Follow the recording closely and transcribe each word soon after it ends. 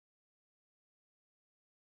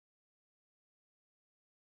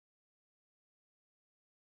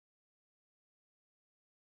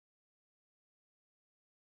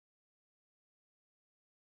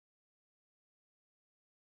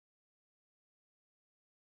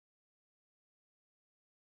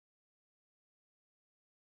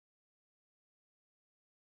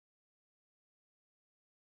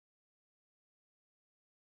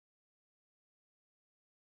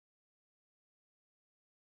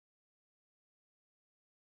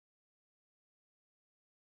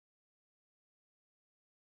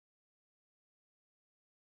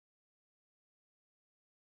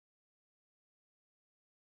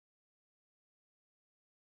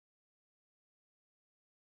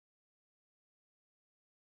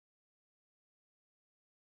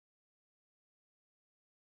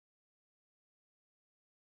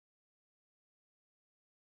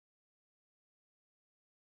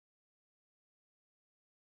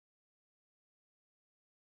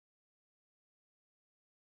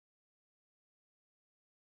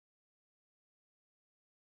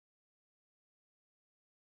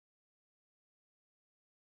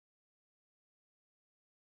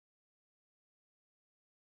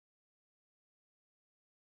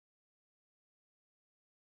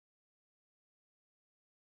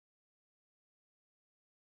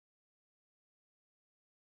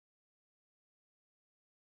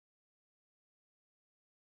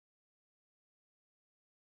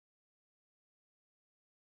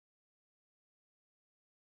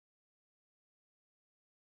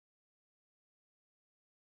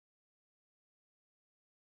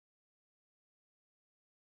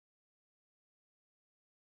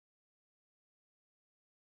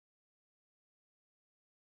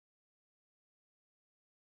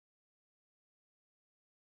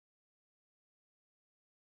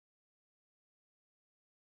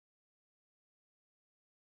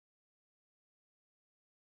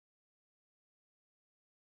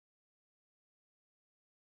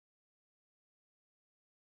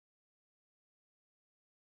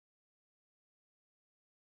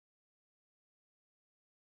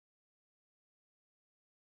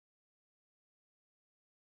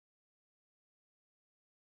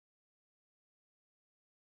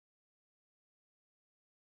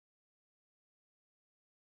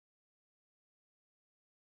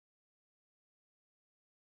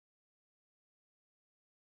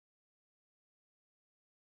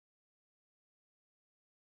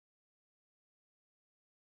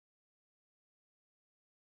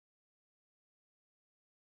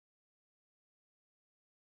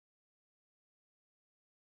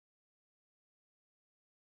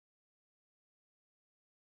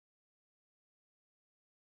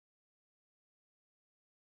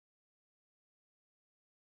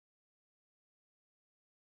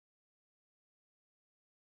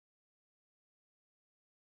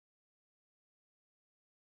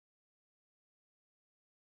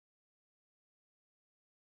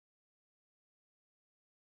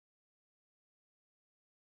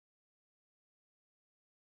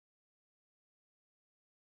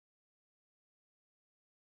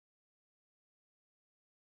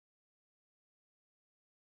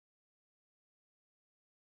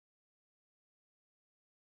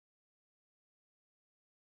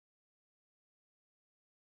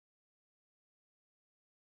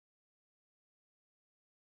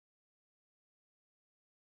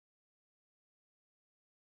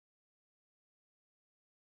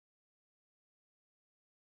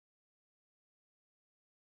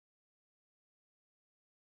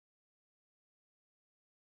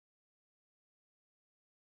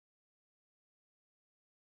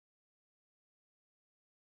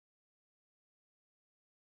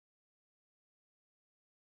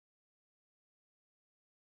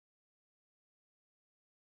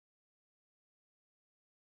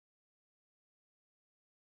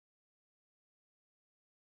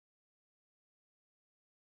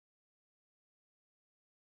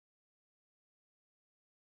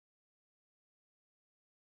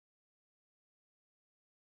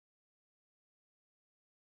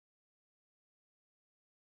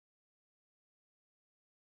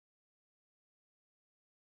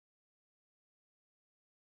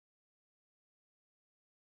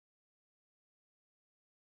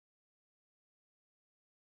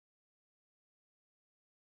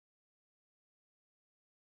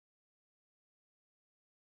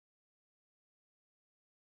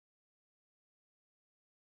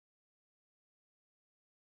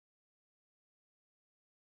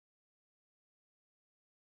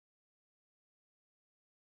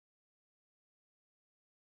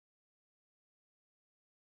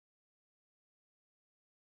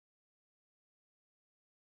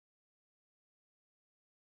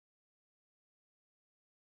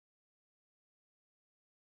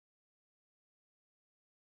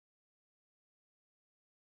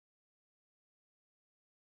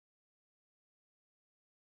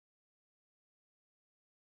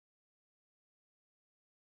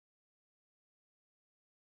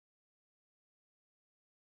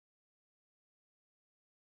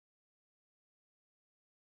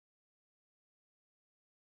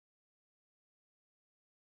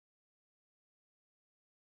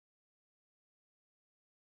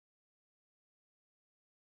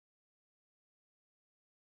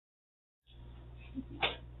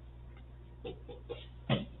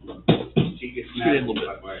he gets mad a little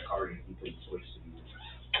bit by a card and he can switch to you.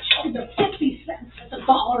 Oh, the 50 cents at the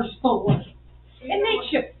dollar store. It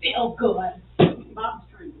makes you feel good. Bob's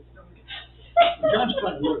trying to start it. John's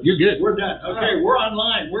playing. You're good. We're done. Okay, we're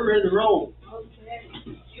online. We're ready to roll.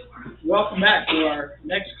 Okay. Welcome back to our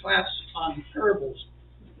next class on parables.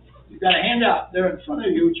 You've got a handout there in front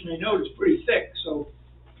of you, which you may notice is pretty thick, so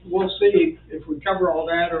we'll see if we cover all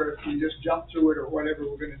that or if we just jump through it or whatever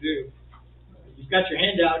we're going to do. You've got your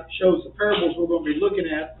handout. It shows the parables we're going to be looking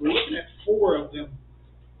at. We're looking at 4 of them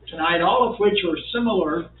tonight, all of which are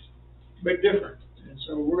similar but different. And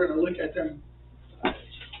so we're going to look at them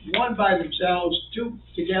one by themselves, 2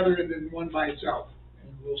 together, and then 1 by itself. And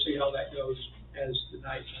we'll see how that goes as the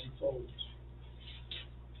night unfolds.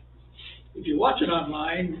 If you're watching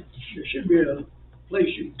online, there should be a place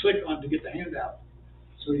you can click on to get the handout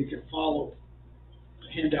so you can follow the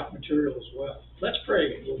handout material as well. Let's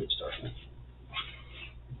pray and we'll get started.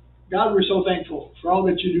 God, we're so thankful for all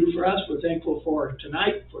that you do for us. We're thankful for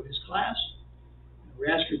tonight, for this class. We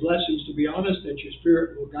ask your blessings to be on us, that your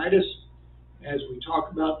Spirit will guide us as we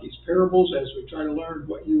talk about these parables, as we try to learn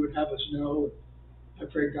what you would have us know. I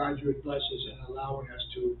pray, God, you would bless us in allowing us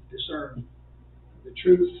to discern the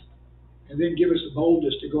truth, and then give us the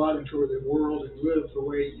boldness to go out into the world and live the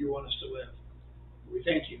way you want us to live. We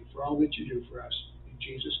thank you for all that you do for us. In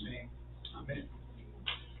Jesus' name, amen.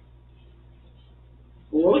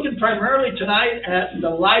 Well, we're looking primarily tonight at the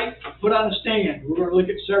light put on a stand. We're going to look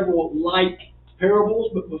at several light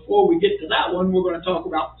parables, but before we get to that one, we're going to talk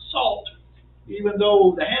about salt. Even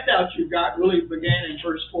though the handout you got really began in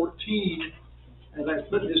verse 14, as I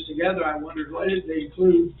put this together, I wondered why did they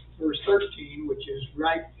include verse 13, which is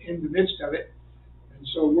right in the midst of it. And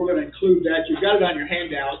so we're going to include that. You've got it on your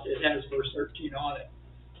handout. It has verse 13 on it.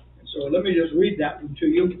 And so let me just read that one to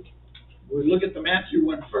you. We'll look at the Matthew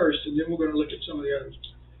one first, and then we're going to look at some of the others.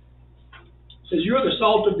 It says, "You are the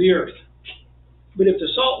salt of the earth. But if the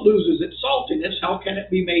salt loses its saltiness, how can it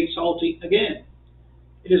be made salty again?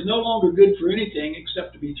 It is no longer good for anything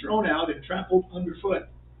except to be thrown out and trampled underfoot."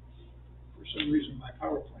 For some reason, my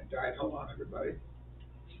PowerPoint died. Hold on, everybody.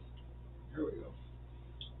 There we go.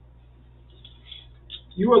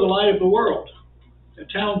 "You are the light of the world. A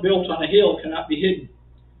town built on a hill cannot be hidden.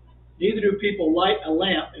 Neither do people light a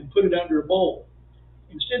lamp and put it under a bowl.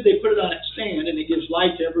 Instead, they put it on its stand, and it gives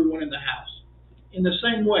light to everyone in the house. In the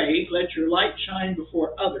same way, let your light shine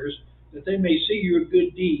before others, that they may see your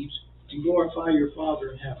good deeds and glorify your Father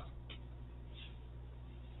in heaven."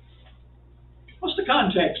 What's the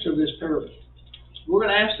context of this parable? We're going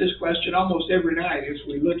to ask this question almost every night as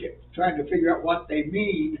we look at trying to figure out what they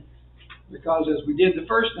mean, because as we did the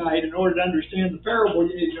first night, in order to understand the parable,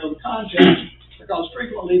 you need to know the context, because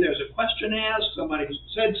frequently there's a question asked, somebody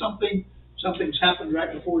said something, something's happened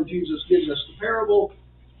right before Jesus gives us the parable,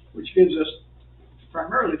 which gives us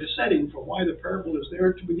primarily the setting for why the parable is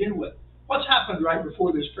there to begin with. What's happened right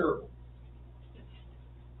before this parable?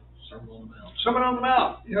 Sermon on the Mount. Sermon on the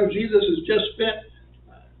Mount. You know, Jesus has just spent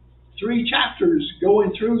 3 chapters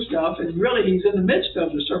going through stuff, and really he's in the midst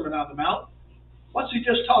of the Sermon on the Mount. What's he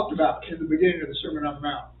just talked about in the beginning of the Sermon on the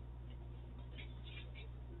Mount?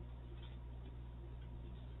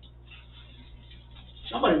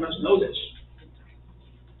 Somebody must know this.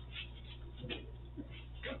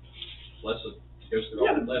 Blessed.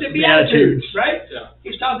 The Beatitudes, right? Yeah.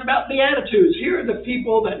 He's talking about Beatitudes. Here are the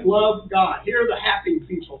people that love God. Here are the happy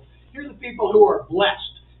people. Here are the people who are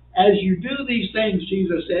blessed. As you do these things,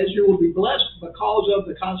 Jesus says, you will be blessed because of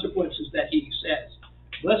the consequences that he says.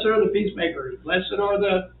 Blessed are the peacemakers. Blessed are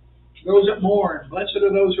those that mourn. Blessed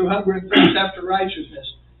are those who hunger and thirst after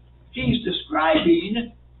righteousness. He's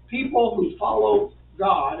describing people who follow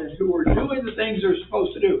God and who are doing the things they're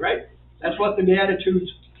supposed to do, right? That's what the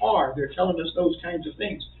Beatitudes are. They're telling us those kinds of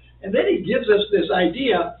things. And then he gives us this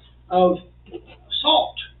idea of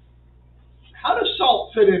salt. How does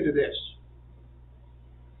salt fit into this?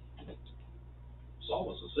 Salt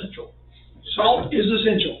was essential. Salt is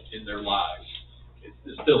essential in their lives. It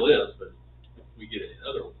still is, but we get it in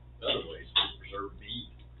other ways to preserve meat.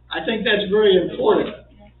 I think that's very important.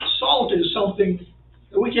 Salt is something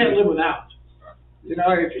that we can't live without. You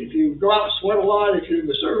know, if you go out and sweat a lot, if you're in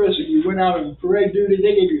the service and you went out on parade duty,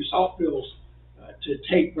 they give you salt pills to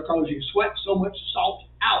take because you sweat so much salt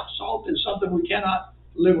out. Salt is something we cannot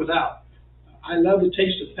live without. I love the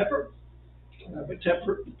taste of pepper, but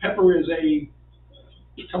pepper is a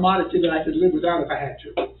commodity that I could live without if I had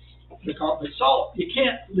to. But salt, you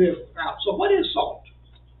can't live without. So what is salt?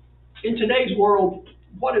 In today's world,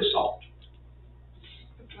 what is salt?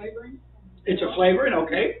 The flavoring. It's a flavoring,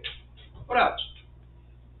 okay. What else?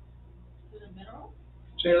 Is it a mineral?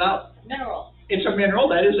 Say it loud. Mineral. It's a mineral,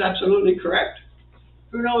 that is absolutely correct.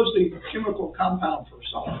 Who knows the chemical compound for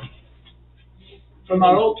salt? From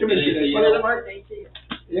our old chemistry, what is it, Mark?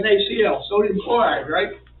 NaCl, sodium chloride,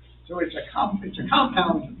 right? So it's a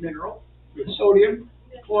compound mineral with sodium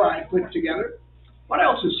chloride put together. What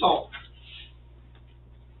else is salt?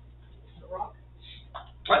 A rock?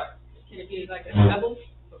 What? Can it be like a pebble?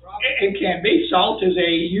 A rock? It can be. Salt is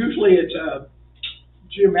usually it's a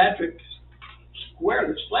geometric square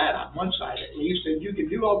that's flat on one side at least, and you can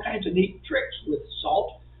do all kinds of neat tricks with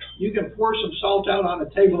salt. You can pour some salt out on a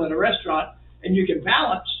table in a restaurant, and you can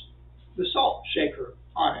balance the salt shaker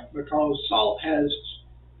on it, because salt has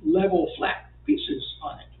level, flat pieces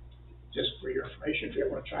on it. Just for your information, if you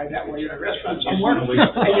ever want to try that while you're in a restaurant somewhere,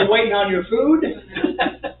 and you're waiting on your food,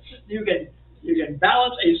 you can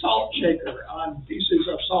balance a salt shaker on pieces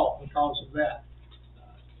of salt because of that.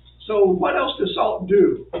 So what else does salt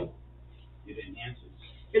do? It enhances.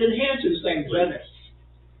 It enhances things, doesn't it?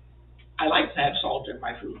 I like to have salt in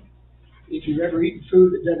my food. If you've ever eaten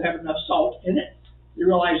food that doesn't have enough salt in it, you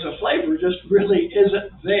realize the flavor just really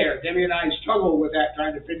isn't there. Debbie and I struggle with that,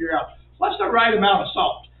 trying to figure out what's the right amount of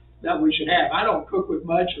salt that we should have. I don't cook with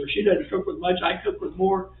much, or she doesn't cook with much. I cook with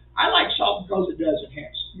more. I like salt because it does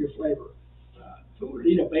enhance your flavor. Who would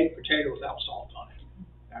eat a baked potato without salt on it?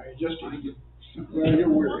 I mean, just well, you're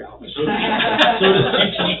weird, Alice. Well,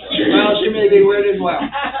 she may be weird as well.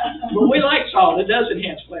 But we like salt. It does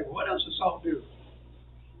enhance flavor. What else does salt do?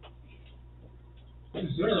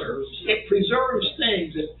 Preserves. It preserves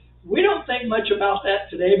things. And we don't think much about that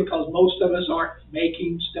today because most of us aren't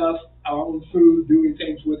making stuff, our own food, doing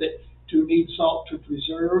things with it to need salt to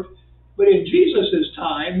preserve. But in Jesus'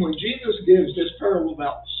 time, when Jesus gives this parable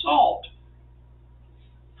about salt,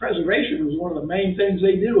 preservation was one of the main things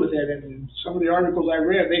they did with it. And in some of the articles I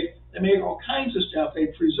read, they made all kinds of stuff. They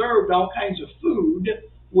preserved all kinds of food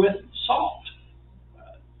with salt.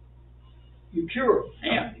 You cure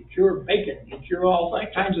ham, you cure bacon, you cure all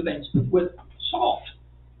kinds of things with salt.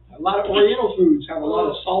 A lot of Oriental foods have a lot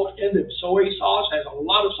of salt in them. Soy sauce has a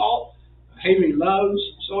lot of salt. Haley loves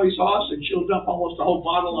soy sauce, and she'll dump almost a whole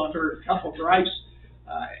bottle on her cup of rice.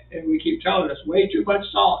 And we keep telling her it's way too much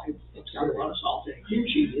salt. It's got a lot of salt in it.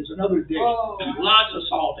 Kimchi is another dish. Lots of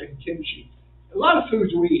salt in kimchi. A lot of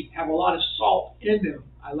foods we eat have a lot of salt in them.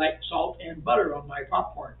 I like salt and butter on my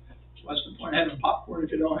popcorn. What's the point of having popcorn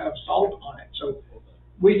if you don't have salt on it? So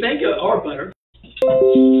we think or butter.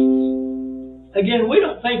 Again, we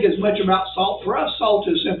don't think as much about salt. For us, salt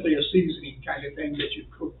is simply a seasoning kind of thing that you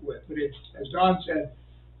cook with. But it, as Don said,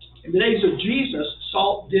 in the days of Jesus,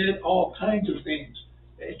 salt did all kinds of things.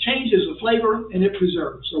 It changes the flavor and it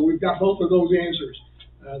preserves. So we've got both of those answers.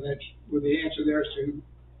 That's with the answer there to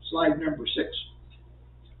slide number 6.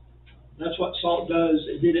 That's what salt does.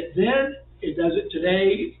 It did it then. It does it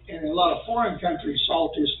today. And in a lot of foreign countries,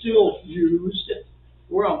 salt is still used.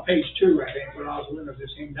 We're on page 2, I think, when I was looking at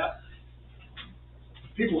this handout.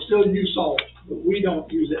 People still use salt, but we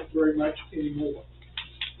don't use it very much anymore.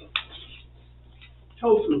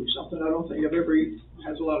 Tofu, something I don't think I've ever eaten,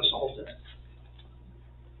 has a lot of salt in it.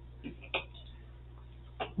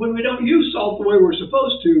 When we don't use salt the way we're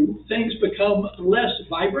supposed to, things become less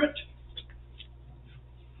vibrant.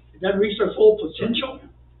 It doesn't reach their full potential.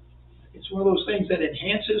 It's one of those things that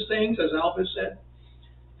enhances things, as Alvis said.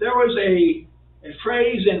 There was a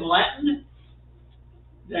phrase in Latin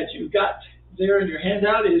that you've got there in your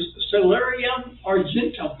handout is Celerium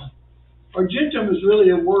argentum. Argentum is really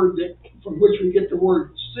a word that from which we get the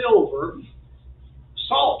word silver.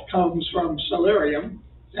 Salt comes from celerium.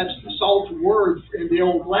 That's the salt word in the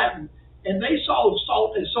old Latin. And they saw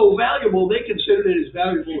salt as so valuable, they considered it as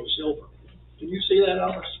valuable as silver. Can you see that,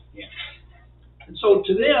 Alice? Yeah. And so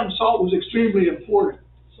to them, salt was extremely important.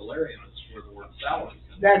 Solarium is where the word salary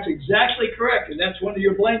comes. That's exactly correct, and that's one of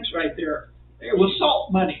your blanks right there. It was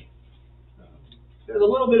salt money. There's a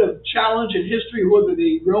little bit of challenge in history whether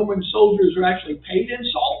the Roman soldiers were actually paid in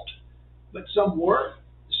salt, but some were.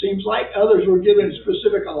 It seems like others were given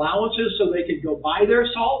specific allowances so they could go buy their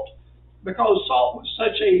salt, because salt was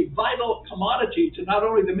such a vital commodity to not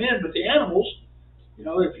only the men but the animals. You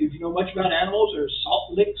know, if you know much about animals, there's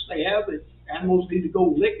salt licks they have that animals need to go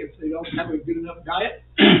lick if they don't have a good enough diet.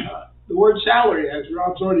 The word salary, as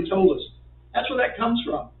Rob's already told us, that's where that comes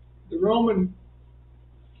from. The Roman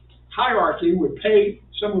hierarchy would pay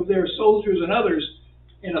some of their soldiers and others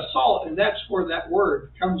in a salt, and that's where that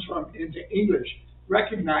word comes from into English,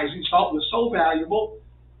 recognizing salt was so valuable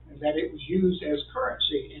that it was used as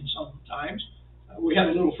currency in some times. We have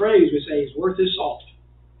a little phrase we say, "It's worth his salt."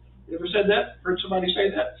 You ever said that? Heard somebody say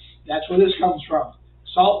that? That's where this comes from.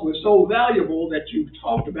 Salt was so valuable that you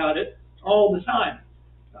talked about it all the time.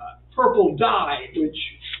 purple dye, which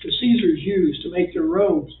the Caesars used to make their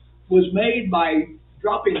robes, was made by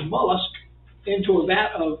dropping mollusk into a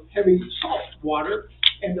vat of heavy salt water,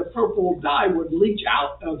 and the purple dye would leach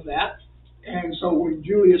out of that. And so when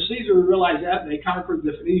Julius Caesar realized that, and they conquered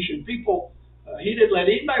the Phoenician people, he didn't let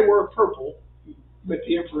anybody wear purple but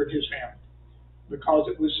the emperor and his family, because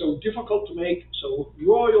it was so difficult to make, so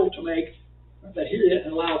royal to make, that he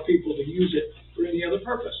didn't allow people to use it for any other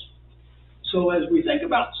purpose. So as we think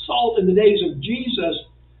about salt in the days of Jesus,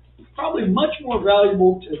 probably much more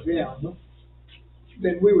valuable to them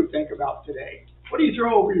than we would think about today. What do you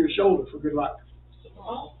throw over your shoulder for good luck?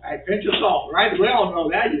 A pinch of salt, right? We all know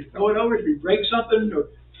that. You throw it over, if you break something, or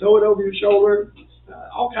throw it over your shoulder.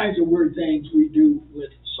 All kinds of weird things we do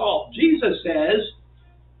with salt. Jesus says,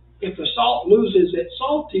 if the salt loses its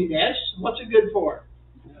saltiness, what's it good for?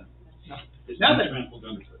 No, nothing.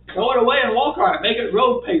 Throw it away and walk on it. Make it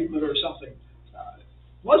road pavement or something.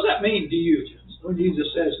 What does that mean to you when Jesus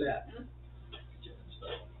says that?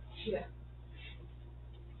 Yeah.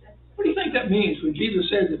 What do you think that means when Jesus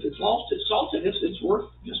says if it's lost its saltiness, it's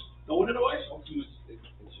worth just throwing it away?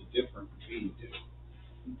 It's a different feed to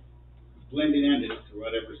blending into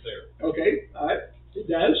whatever's there. Okay, all right, it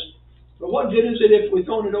does. But what good is it if we're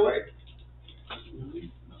throwing it away?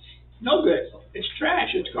 No good. It's trash.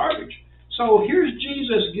 It's garbage. So here's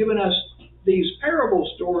Jesus giving us these parable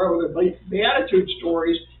stories, or the Beatitude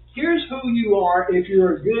stories. Here's who you are if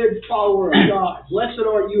you're a good follower of God. Blessed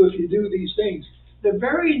are you if you do these things. The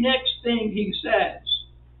very next thing he says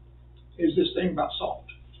is this thing about salt.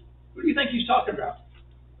 What do you think he's talking about?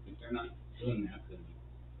 If they're not doing that, then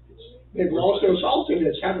They've lost their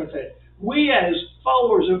saltiness, haven't they? We as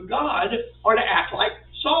followers of God are to act like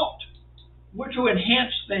salt. We're to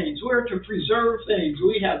enhance things. We're to preserve things.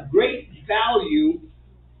 We have great value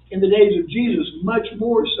in the days of Jesus, much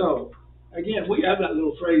more so. Again, we have that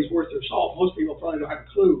little phrase, worth their salt. Most people probably don't have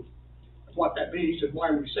a clue of what that means and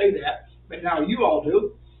why we say that, but now you all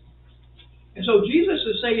do. And so Jesus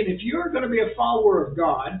is saying, if you're going to be a follower of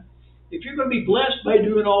God, if you're going to be blessed by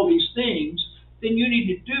doing all these things, then you need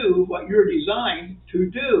to do what you're designed to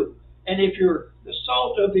do. And if you're the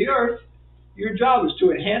salt of the earth, your job is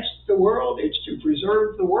to enhance the world, it's to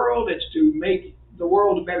preserve the world, it's to make the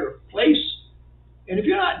world a better place. And if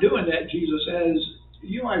you're not doing that, Jesus says,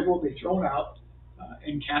 you might as well be thrown out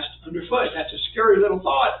and cast underfoot. That's a scary little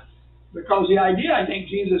thought, because the idea I think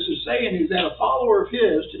Jesus is saying is that a follower of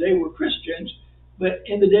his, today we're Christians, but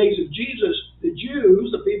in the days of Jesus, the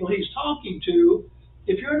Jews, the people he's talking to,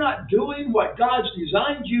 if you're not doing what God's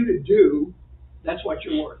designed you to do, that's what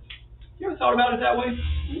you're worth. You ever thought about it that way?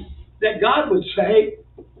 That God would say,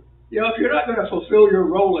 if you're not going to fulfill your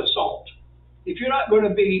role as salt, if you're not going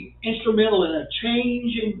to be instrumental in a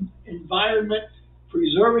changing environment,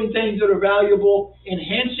 preserving things that are valuable,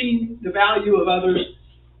 enhancing the value of others,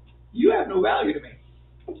 you have no value to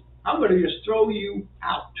me. I'm going to just throw you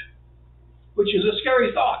out, which is a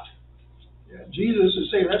scary thought. Jesus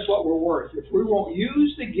is saying that's what we're worth. If we won't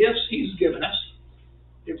use the gifts he's given us,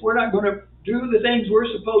 if we're not going to do the things we're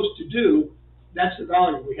supposed to do, that's the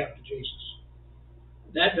value we have to Jesus.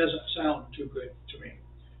 That doesn't sound too good to me.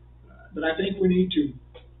 But I think we need to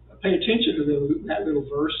pay attention to that little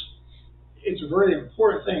verse. It's a very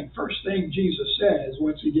important thing. First thing Jesus says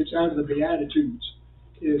once he gets out of the Beatitudes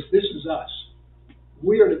is, this is us.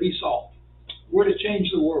 We are to be salt. We're to change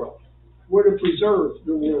the world. We're to preserve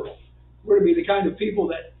the world. We're to be the kind of people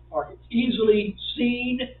that are easily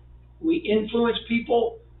seen. We influence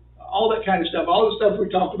people, all that kind of stuff. All the stuff we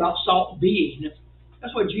talked about salt being.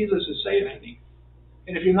 That's what Jesus is saying, I think.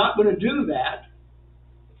 And if you're not going to do that,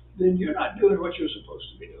 then you're not doing what you're supposed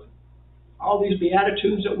to be doing. All these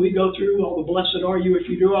Beatitudes that we go through, all the blessed are you if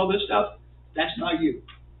you do all this stuff, that's not you.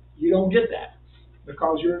 You don't get that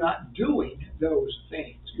because you're not doing those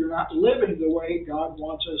things. You're not living the way God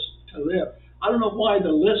wants us to live. I don't know why the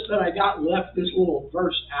list that I got left this little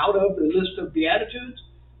verse out of the list of Beatitudes.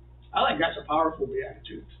 I think that's a powerful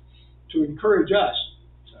Beatitude to encourage us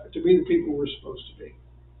to be the people we're supposed to be.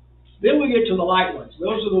 Then we get to the light ones.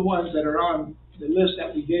 Those are the ones that are on the list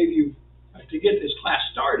that we gave you to get this class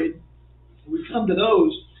started. We come to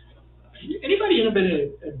those. Anybody ever been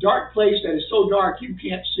in a dark place that is so dark you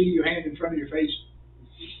can't see your hand in front of your face?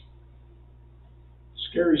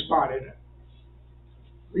 Scary spot, isn't it?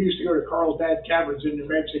 We used to go to Carlsbad Caverns in New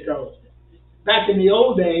Mexico. Back in the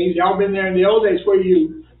old days, y'all been there in the old days where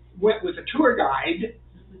you went with a tour guide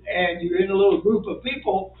and you're in a little group of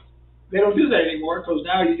people. They don't do that anymore because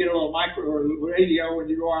now you get a little micro or radio when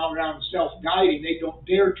you go around self-guiding. They don't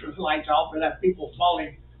dare turn the lights off and have people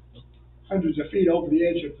falling hundreds of feet over the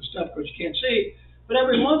edge of the stuff because you can't see. But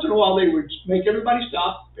every once in a while, they would make everybody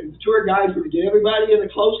stop, and the tour guides would get everybody in a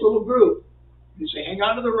close little group. They'd say, hang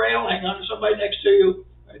on to the rail, hang on to somebody next to you,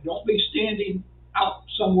 don't be standing out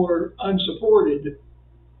somewhere unsupported,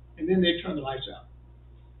 and then they'd turn the lights out.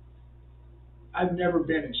 I've never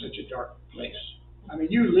been in such a dark place. I mean,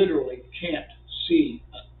 you literally can't see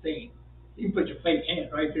a thing. You can put your fake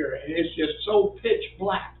hand right there, and it's just so pitch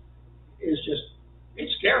black. It's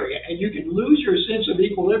scary, and you can lose your sense of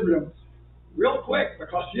equilibrium real quick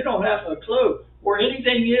because you don't have a clue where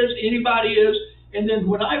anything is, anybody is. And then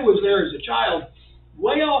when I was there as a child,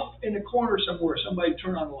 way off in the corner somewhere, somebody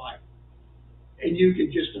turned on the light. And you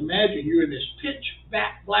could just imagine you're in this pitch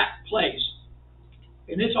black place,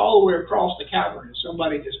 and it's all the way across the cavern, and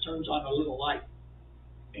somebody just turns on a little light.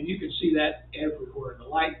 And you can see that everywhere. The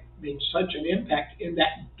light made such an impact in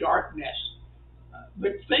that darkness.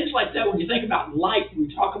 But things like that, when you think about light,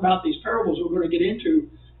 we talk about these parables we're going to get into.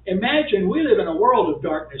 Imagine we live in a world of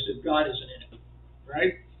darkness if God isn't in it,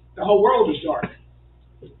 right? The whole world is dark.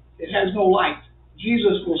 It has no light.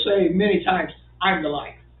 Jesus will say many times, I'm the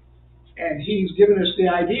light. And he's given us the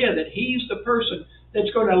idea that he's the person that's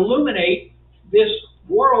going to illuminate this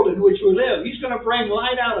world in which we live. He's going to bring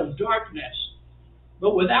light out of darkness.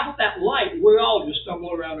 But without that light, we all just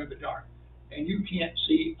stumble around in the dark. And you can't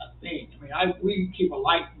see a thing. I mean, we keep a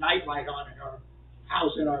night light on in our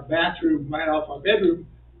house, in our bathroom, right off our bedroom.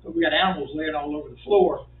 But we got animals laying all over the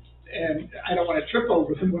floor. And I don't want to trip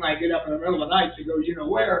over them when I get up in the middle of the night to go, you know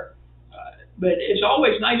where. But it's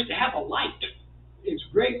always nice to have a light. It's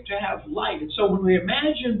great to have light. And so when we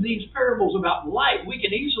imagine these parables about light, we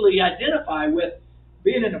can easily identify with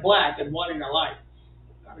being in the black and wanting a light.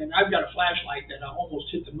 I mean, I've got a flashlight that I almost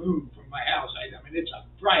hit the moon from my house. I mean, it's a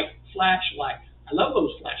bright flashlight. I love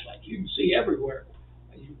those flashlights. You can see everywhere.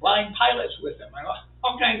 You blind pilots with them.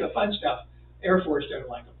 All kinds of fun stuff. Air Force doesn't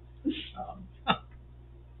like them.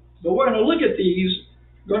 But we're going to look at these.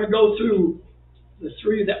 We're going to go through the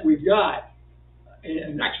three that we've got,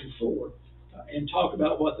 and actually four, and talk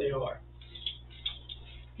about what they are.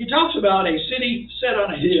 He talks about a city set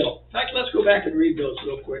on a hill. In fact, let's go back and read those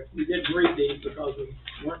real quick. We didn't read these because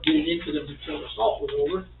we weren't getting into them until the salt was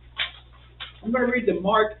over. I'm going to read the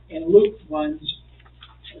Mark and Luke ones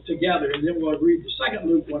together, and then we'll read the second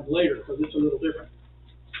Luke one later because it's a little different.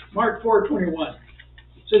 Mark 4:21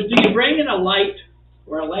 says, do you bring in a light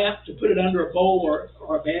or a lamp to put it under a bowl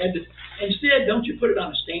or a bed? Instead, don't you put it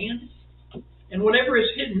on a stand? And whatever is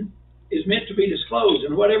hidden is meant to be disclosed,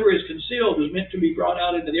 and whatever is concealed is meant to be brought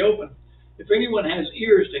out into the open. If anyone has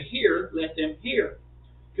ears to hear, let them hear.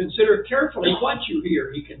 Consider carefully what you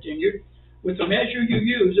hear, he continued. With the measure you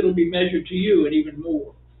use, it'll be measured to you, and even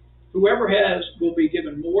more. Whoever has will be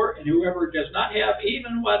given more, and whoever does not have,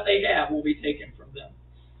 even what they have will be taken from them.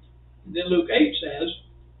 And then Luke 8 says,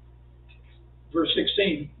 verse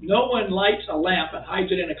 16, no one lights a lamp and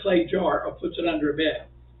hides it in a clay jar or puts it under a bed.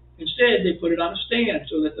 Instead, they put it on a stand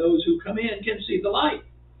so that those who come in can see the light.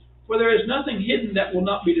 For there is nothing hidden that will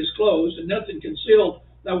not be disclosed, and nothing concealed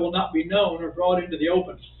that will not be known or brought into the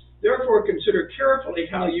open. Therefore, consider carefully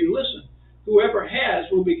how you listen. Whoever has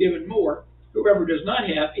will be given more. Whoever does not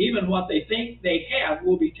have, even what they think they have,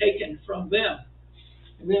 will be taken from them.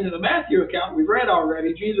 And then in the Matthew account we've read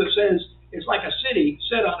already, Jesus says it's like a city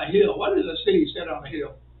set on a hill. What is a city set on a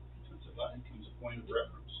hill? It's a point of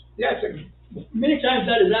reference. Yes, many times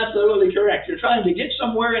that is absolutely correct. You're trying to get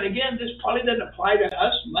somewhere, and again, this probably doesn't apply to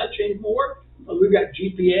us much anymore. But we've got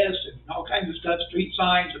GPS and all kinds of stuff, street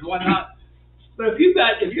signs and whatnot. But if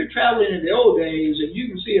you're traveling in the old days and you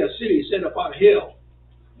can see a city set up on a hill,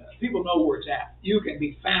 people know where it's at. You can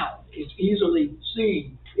be found. It's easily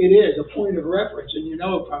seen. It is a point of reference, and you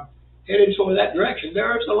know if I'm headed toward that direction,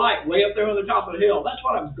 there's the light way up there on the top of the hill. That's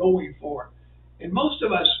what I'm going for. And most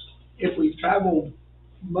of us, if we've traveled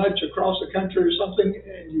much across the country or something,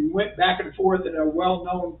 and you went back and forth in a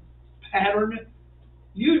well-known pattern,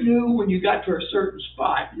 you knew when you got to a certain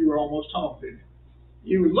spot, you were almost home, didn't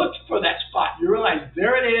you? You looked for that spot. You realized,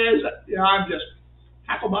 there it is. I'm just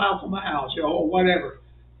half a mile from my house, or whatever.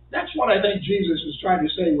 That's what I think Jesus is trying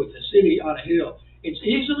to say with the city on a hill. It's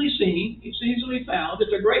easily seen. It's easily found.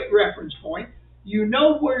 It's a great reference point. You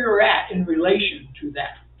know where you're at in relation to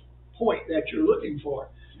that point that you're looking for.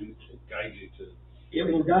 And it will guide you to it.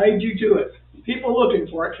 It will guide you to it. People looking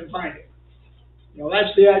for it can find it.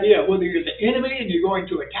 That's the idea. Whether you're the enemy and you're going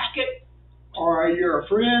to attack it, or you're a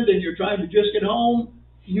friend and you're trying to just get home,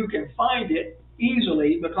 you can find it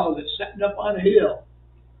easily because it's setting up on a hill.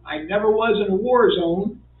 I never was in a war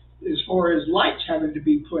zone as far as lights having to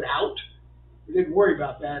be put out. We didn't worry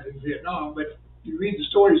about that in Vietnam, but you read the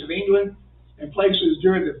stories of England and places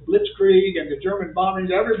during the Blitzkrieg and the German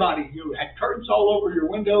bombings. Everybody, you had curtains all over your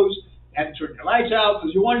windows, had to turn your lights out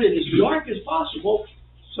because you wanted it as dark as possible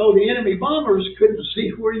so the enemy bombers couldn't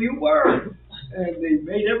see where you were. And they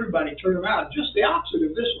made everybody turn them out. Just the opposite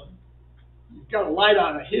of this one. You've got a light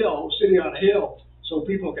on a hill, city on a hill, so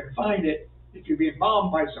people can find it. If you're being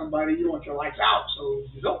bombed by somebody, you want your lights out so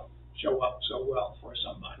you don't show up so well for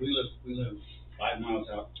somebody. We live 5 miles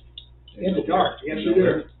out. In the dark, yes you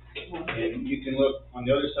do. And you can look on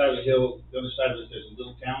the other side of the hill, the other side of it, there's a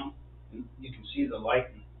little town, and you can see the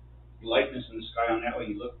lightness in the sky on that way.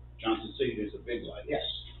 You look, Johnson City, there's a big light. Yes.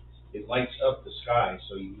 It lights up the sky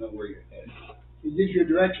so you know where you're headed. It gives you a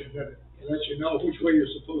direction, doesn't it? It lets you know which way you're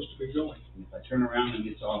supposed to be going. And if I turn around and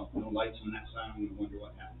it's all, no lights on that side, I'm gonna wonder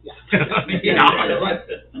what happened. Yeah.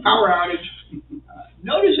 Power outage.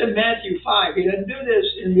 Notice in Matthew 5, he doesn't do this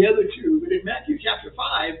in the other two, but in Matthew chapter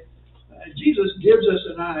 5, Jesus gives us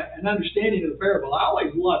an understanding of the parable. I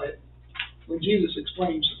always love it when Jesus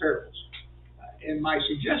explains the parables. And my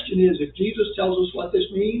suggestion is if Jesus tells us what this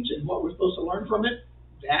means and what we're supposed to learn from it,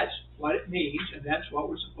 that's what it means, and that's what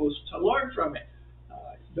we're supposed to learn from it.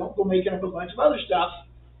 Don't go making up a bunch of other stuff.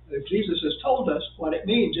 If Jesus has told us what it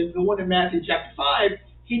means, in the one in Matthew chapter 5,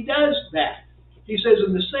 he does that. He says,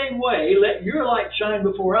 in the same way, let your light shine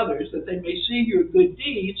before others, that they may see your good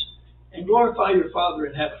deeds and glorify your Father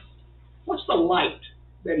in heaven. What's the light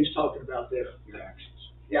that he's talking about there? Your actions.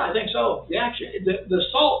 Yeah, I think so. The action, the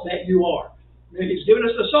salt that you are. If he's given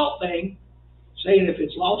us the salt thing, saying if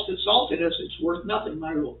it's lost its saltiness, it's worth nothing,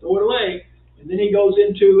 might as well throw it away. And then he goes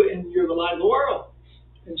into, and you're the light of the world.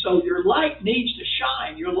 And so your light needs to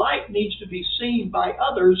shine. Your light needs to be seen by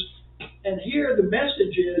others. And here the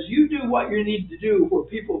message is, you do what you need to do where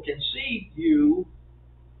people can see you,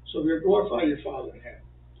 so they'll glorify your Father in heaven.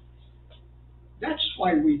 That's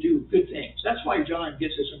why we do good things. That's why John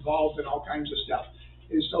gets us involved in all kinds of stuff,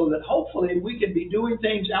 is so that hopefully we can be doing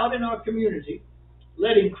things out in our community,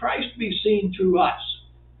 letting Christ be seen through us.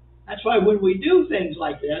 That's why when we do things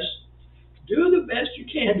like this, do the best you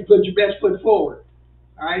can to put your best foot forward.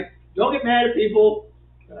 All right? Don't get mad at people.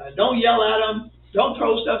 Don't yell at them. Don't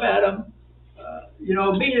throw stuff at them.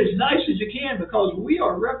 Be as nice as you can, because we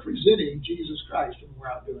are representing Jesus Christ when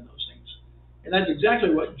we're out doing those things. And that's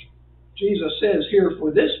exactly what Jesus says here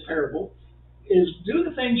for this parable, is do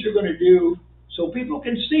the things you're going to do so people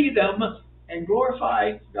can see them and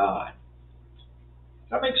glorify God.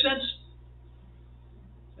 Does that make sense?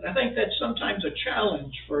 And I think that's sometimes a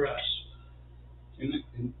challenge for us.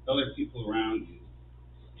 And other people around you.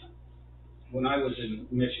 When I was in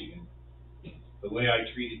Michigan, the way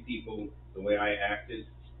I treated people, the way I acted,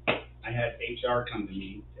 I had HR come to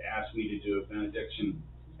me to ask me to do a benediction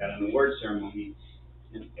at an award ceremony,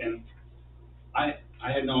 and I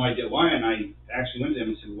had no idea why, and I actually went to him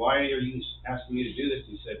and said, why are you asking me to do this?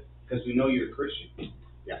 He said, because we know you're a Christian.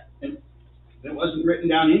 Yeah. And that wasn't written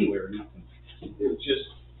down anywhere or nothing. It was just...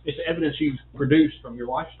 It's evidence you've produced from your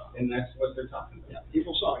lifestyle. And that's what they're talking about. Yeah,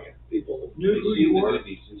 people saw you. People knew who See you the were. good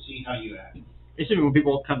deeds and see how you act. It's even when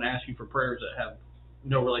people come to ask you for prayers that have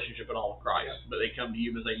no relationship at all with Christ, but they come to you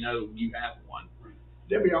because they know you have one.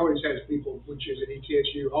 Debbie always has people, when she's at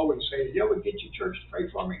ETSU, always say, "Did you ever get your church to pray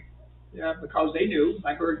for me?" Yeah, because they knew,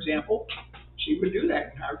 by her example, she would do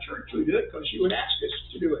that. And our church would do it because she would ask us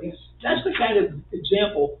to do it. Yes. That's the kind of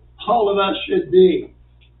example all of us should be.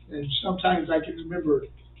 And sometimes I can remember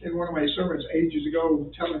in one of my sermons ages ago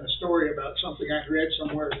telling a story about something I read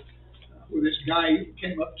somewhere where this guy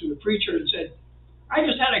came up to the preacher and said, "I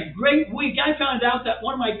just had a great week. I found out that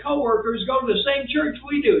one of my coworkers go to the same church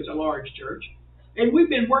we do." It's a large church. "And we've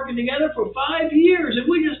been working together for 5 years, and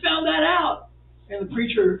we just found that out." And the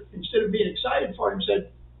preacher, instead of being excited for him, said,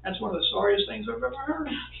 "That's one of the sorriest things I've ever heard."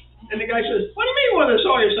 And the guy says, "What do you mean one of the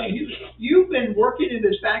sorriest things?" He says, "You've been working in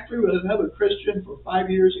this factory with another Christian for 5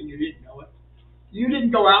 years, and you didn't know it. You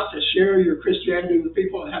didn't go out to share your Christianity with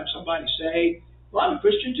people and have somebody say, 'Well, I'm a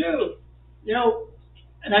Christian too.'"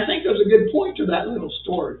 And I think there's a good point to that little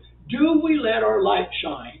story. Do we let our light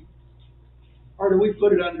shine, or do we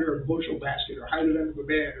put it under a bushel basket or hide it under the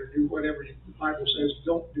bed or do whatever the Bible says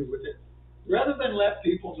don't do with it, rather than let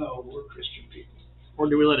people know we're Christian people? Or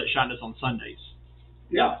do we let it shine us on Sundays?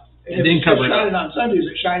 Yeah. And if then it's cover it up. shining on Sundays,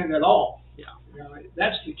 it's shining at all. Yeah.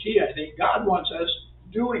 That's the key, I think. God wants us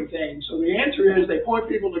doing things. So the answer is they point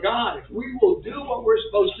people to God. If we will do what we're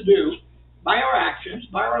supposed to do by our actions,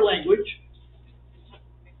 by our language,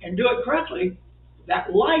 and do it correctly,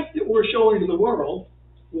 that light that we're showing to the world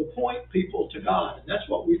will point people to God. And that's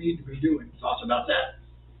what we need to be doing. Thoughts about that?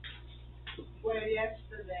 Well,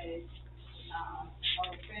 yesterday, our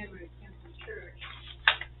family came to church,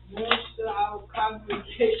 most of our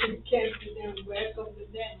congregation came to them, welcome to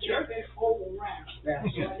them, they're very overwhelmed. Yeah.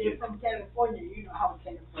 So they're from California, you know how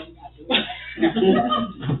California do it.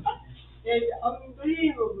 It's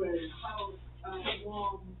unbelievable how,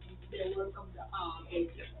 warm they welcome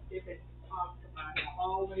they've been talked about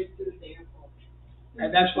all the way through the airport.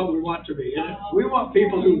 And that's what we want to be, isn't it? We want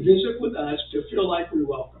people who visit with us to feel like we're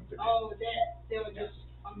welcome to them. Oh, they were just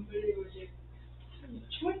unbelievable. The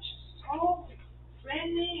church is so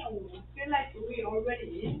friendly, and we feel like we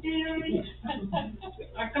already in there.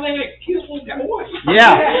 I come in a cute little boy.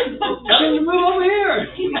 Yeah. Tell him to move over here.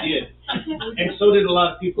 We did. And so did a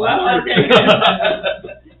lot of people. Well, okay.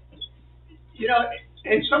 You know,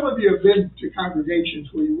 and some of you have been to congregations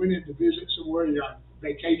where you went in to visit somewhere, you're on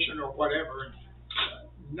vacation or whatever, and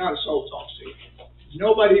not a soul talks to you.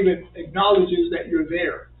 Nobody even acknowledges that you're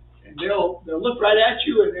there. And they'll look right at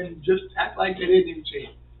you and then just act like they didn't even see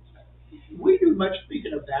you. We do much,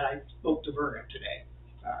 speaking of that, I spoke to Verna today.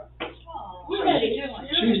 What are they doing?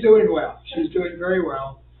 She's doing well. She's doing very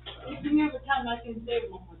well. If you have a time, I can say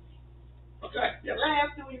one more thing. Okay, yes. Right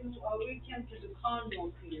after we came to the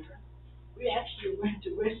condo here, we actually went to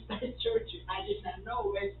Westside Church. I did not know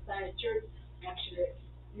Westside Church actually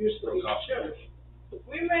used to be a church.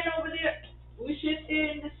 We went over there, we sit there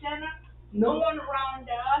in the center, no one around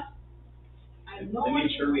us. And no They one.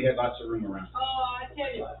 made sure we had lots of room around. Oh, I tell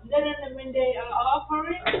you, then when they are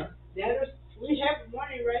offering, we have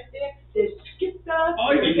money right there, they skipped us.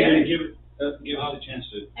 Oh, They you're didn't kidding? give us a chance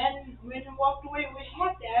to. And when we walked away, we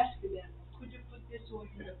had to ask them, could you put this on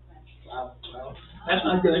your plan? Wow, well, that's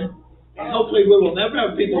not good. And hopefully we will never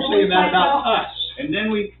have people saying that about us. And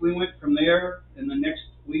then we went from there, and the next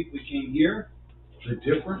week we came here. The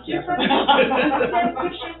difference? Yeah.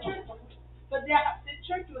 But the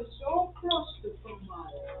church was so close to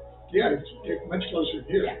somebody. Yeah, it's much closer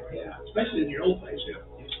here, yeah, especially in your old place, yeah.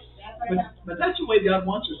 That's But that's the way God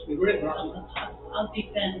wants us to be, right, Russell? I'll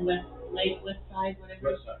defend West Side,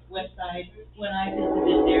 whatever. West Side. West Side. When I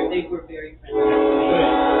visited there, they were very friendly.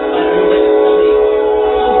 I don't know whether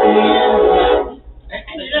somebody.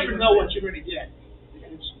 And you never know what you're gonna get.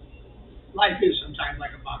 Life is sometimes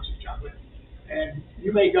like a box of chocolate. And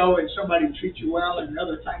you may go and somebody treats you well, and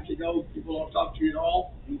other times you go, people don't talk to you at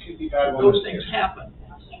all. You could be bad one. Those things happen.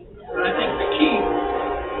 But I think the key,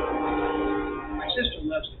 my sister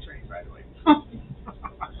loves the train, by the way.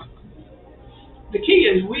 The key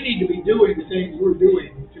is we need to be doing the things we're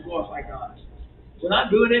doing to glorify God. We're not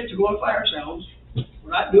doing it to glorify ourselves.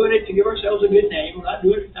 We're not doing it to give ourselves a good name. We're not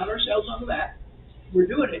doing it to pat ourselves on the back. We're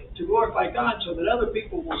doing it to glorify God so that other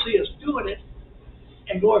people will see us doing it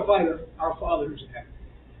and glorify our Father who's in heaven.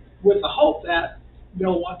 With the hope that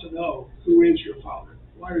they'll want to know who is your Father.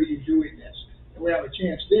 Why are you doing this? And we have a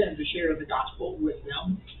chance then to share the gospel with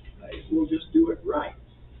them if we'll just do it right.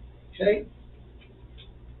 Okay?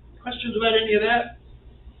 Questions about any of that?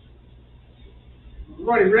 We've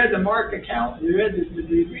already read the Mark account. We read did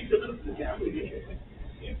we read the Luke account? We did.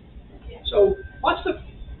 So what's the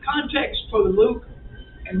context for the Luke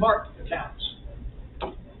and Mark accounts?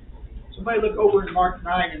 Somebody look over in Mark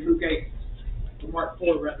 9 and Luke 8. Or Mark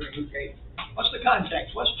 4 rather than Luke 8. What's the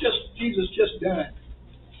context? What's Jesus just done?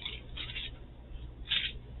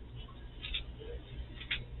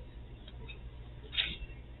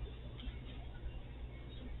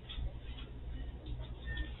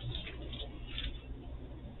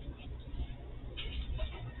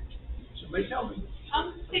 Somebody tell me.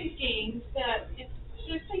 I'm thinking that if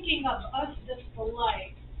they're thinking of us as the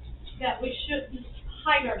light, that we shouldn't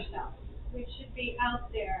hide ourselves. We should be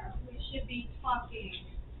out there. We should be talking,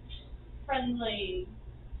 friendly,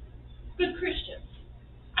 good Christians.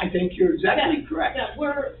 I think you're exactly correct. That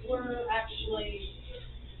we're actually,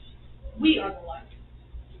 we are the light.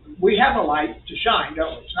 We have a light to shine,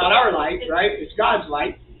 don't we? It's not our light, right? It's God's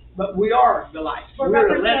light, but we are the light. We're We're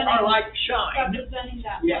to let representing- our light shine. Representing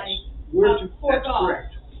that Yes, light for that's God.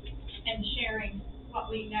 correct. And sharing what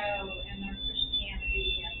we know and our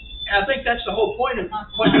Christianity And I think that's the whole point of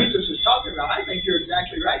what Jesus is talking about. I think you're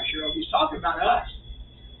exactly right, Cheryl. He's talking about us.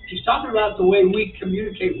 He's talking about the way we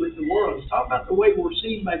communicate with the world. He's talking about the way we're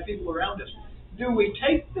seen by people around us. Do we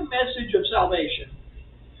take the message of salvation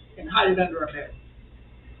and hide it under our bed?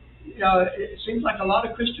 You know, it seems like a lot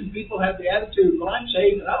of Christian people have the attitude, well, I'm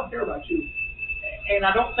saved and I don't care about you. And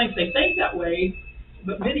I don't think they think that way,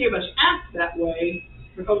 but many of us act that way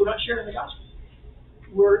because we're not sharing the gospel.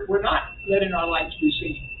 We're not letting our lights be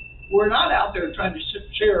seen. We're not out there trying to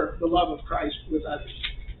share the love of Christ with others.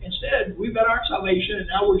 Instead, we've got our salvation, and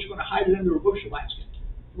now we're just going to hide it under a bushel basket.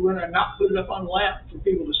 We're going to not put it up on a lamp for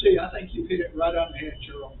people to see. I think you've hit it right on the head,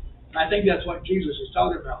 Cheryl. And I think that's what Jesus is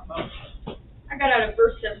talking about most. I got out of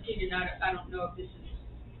verse 17, and I don't know if this is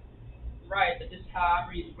right, but this is how I'm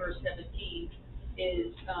reading verse 17,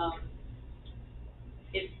 is,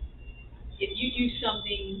 if you do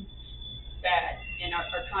something bad and are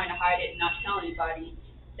trying to hide it and not tell anybody,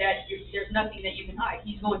 there's nothing that you can hide.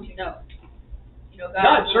 He's going to know. You know,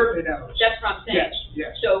 God certainly knows. That's what I'm saying. Yes,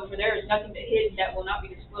 yes. So for there is nothing that hidden that will not be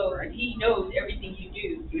disclosed, and He knows everything you do.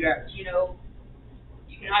 Yes. You know,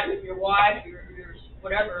 you can hide it with your wife, your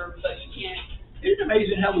whatever, but you can't Isn't it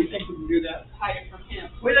amazing how we think we can do that? hide it from Him.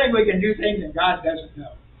 We think we can do things that God doesn't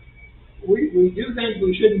know. We do things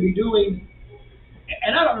we shouldn't be doing,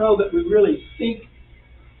 and I don't know that we really think,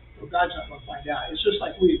 well, God's not going to find out. It's just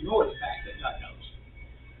like we ignore the fact that God knows.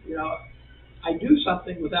 You know, I do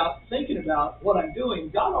something without thinking about what I'm doing.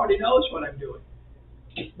 God already knows what I'm doing.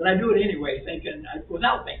 But I do it anyway,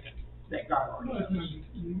 without thinking that God already knows.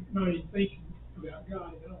 Not even thinking about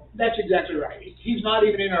God at all. That's exactly right. He's not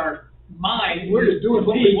even in our mind. We're just doing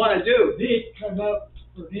what we want to do. Did come up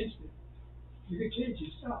for an instant. Your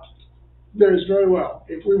attention stopped. That is very well.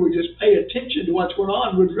 If we would just pay attention to what's going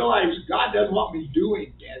on, we'd realize God doesn't want me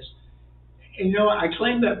doing this. And you know, I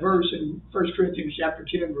claim that verse in 1 Corinthians chapter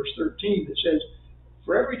 10, verse 13, that says,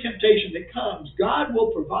 for every temptation that comes, God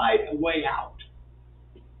will provide a way out.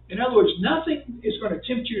 In other words, nothing is going to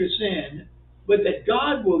tempt you to sin, but that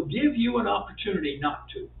God will give you an opportunity not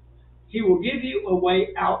to. He will give you a way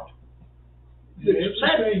out.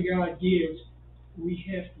 Everything God gives, we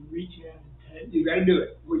have to reach out and take. You got to do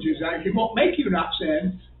it, which is He won't make you not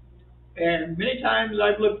sin. And many times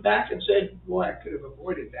I've looked back and said, boy, I could have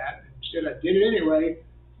avoided that. Instead, I did it anyway.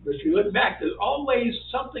 But if you look back, there's always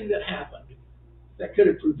something that happened that could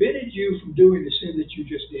have prevented you from doing the sin that you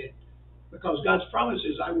just did. Because God's promise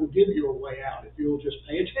is, I will give you a way out if you'll just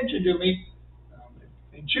pay attention to me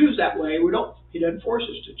and choose that way. He doesn't force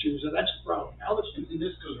us to choose it. That's the problem. And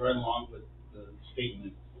this goes right along with the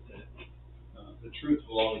statement that the truth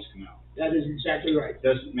will always come out. That is exactly right. It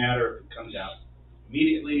doesn't matter if it comes out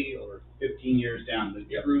immediately or 15 years down. The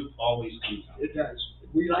truth always comes out. It does.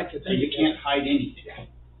 We like to So think you can't hide anything.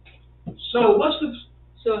 So what's the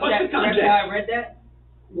That context? how I read that?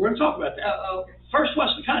 We're going to talk about that. Oh, okay. First,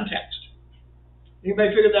 what's the context? Anybody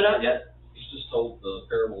figured that out yet? He's just told the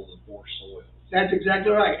parable of the poor soil. That's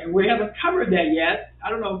exactly right. And we haven't covered that yet. I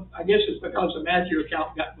don't know, I guess it's because the Matthew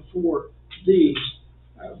account got before these.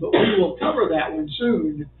 But we will cover that one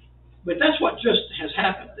soon. But that's what just has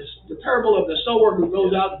happened. The parable of the sower who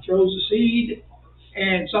goes out and throws the seed,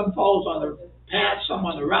 and some falls on the path, some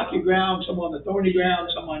on the rocky ground, some on the thorny ground,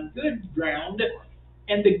 some on good ground.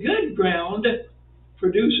 And the good ground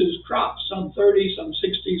produces crops, some 30, some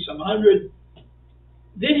 60, some 100.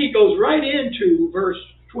 Then he goes right into verse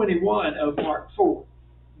 21 of Mark 4.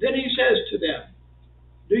 Then he says to them,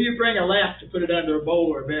 do you bring a lamp to put it under a bowl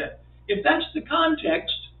or a bed? If that's the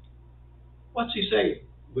context, what's he saying?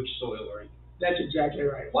 Which soil are you? That's exactly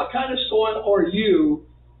right. What kind of soil are you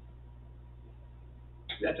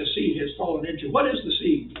that the seed has fallen into? What is the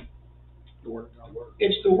seed? The word.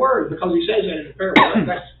 It's the word, because he says that in the parable.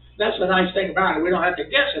 That's the nice thing about it. We don't have to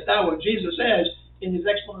guess at that. What Jesus says in his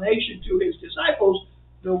explanation to his disciples,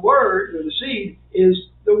 the word, or the seed, is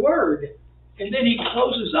the word. And then he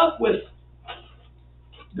closes up with,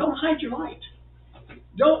 don't hide your light.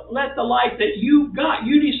 Don't let the light that you've got,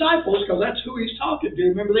 you disciples, because that's who he's talking to.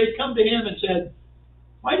 Remember, they'd come to him and said,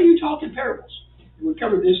 why do you talk in parables? We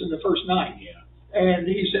covered this in the first night. Yeah. And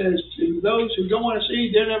he says, to those who don't want to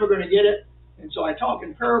see, they're never going to get it. And so I talk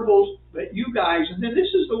in parables, but you guys, and then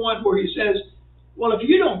this is the one where he says, well, if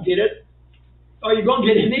you don't get it, are you going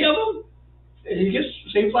to get any of them? And he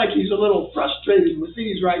seems like he's a little frustrated with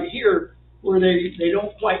these right here, where they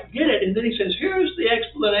don't quite get it. And then he says, here's the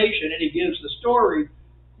explanation, and he gives the story.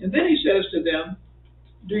 And then he says to them,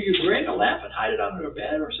 do you bring a lamp and hide it under a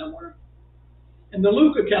bed or somewhere? And the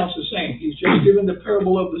Luke account's the same. He's just given the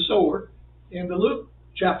parable of the sower in the Luke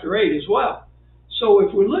chapter 8 as well. So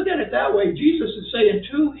if we look at it that way, Jesus is saying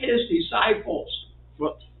to his disciples.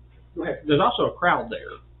 Well, Go ahead. there's also a crowd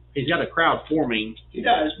there. He's got a crowd forming. He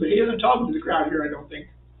does, but he isn't talking to the crowd here, I don't think.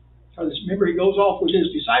 Because remember, he goes off with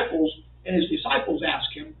his disciples, and his disciples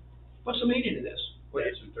ask him, what's the meaning of this? Well,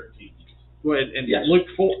 it's in 13. Well, in Yes. Luke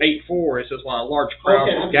 8:4, it says, "While a large crowd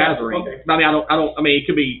Okay, was I'm sorry. gathering." Okay. I mean, I mean, it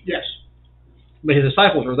could be, Yes, but his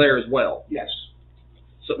disciples were there as well. yes.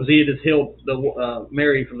 So it was he that healed the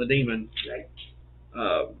Mary from the demon. Right.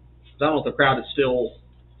 I don't know if the crowd is still.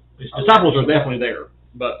 His disciples are definitely there,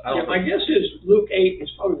 but I Yeah, don't. my guess is Luke 8 is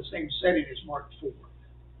probably the same setting as Mark 4.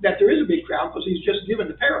 That there is a big crowd because he's just given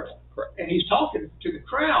the parable. Correct. And he's talking to the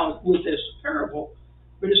crowd with this parable,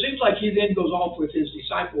 but it seems like he then goes off with his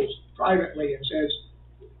disciples privately and says,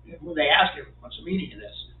 And when they ask him, what's the meaning of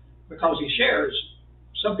this? Because he shares,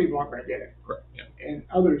 some people aren't going to get it. Correct, yeah. And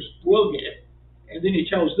others will get it. And then he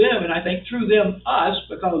tells them, and I think through them, us,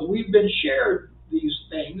 because we've been shared these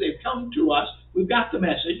things, they've come to us, we've got the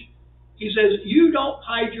message. He says, you don't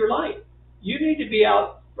hide your light. You need to be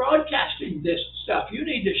out broadcasting this stuff. You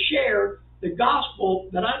need to share the gospel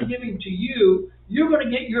that I'm giving to you. You're going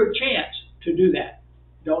to get your chance to do that.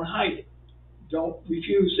 Don't hide it. Don't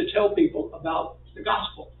refuse to tell people about the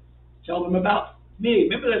gospel. Tell them about me.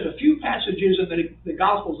 Remember, there's a few passages in the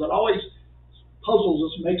Gospels that always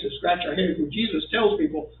puzzles us and makes us scratch our heads, where Jesus tells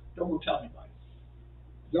people, don't go tell anybody.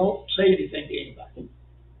 Don't say anything to anybody.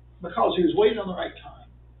 Because he was waiting on the right time.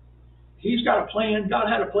 He's got a plan. God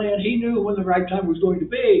had a plan. He knew when the right time was going to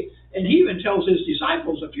be. And he even tells his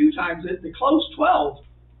disciples a few times that the close 12,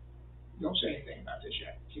 don't say anything about this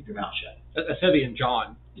yet. Keep your mouth shut. That's heavy in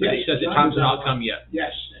John. Yes, He says that John times have not come yet.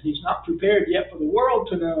 Yes, and he's not prepared yet for the world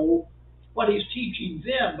to know what he's teaching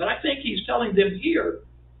them. But I think he's telling them here,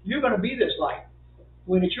 you're going to be this light.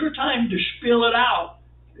 When it's your time to spill it out,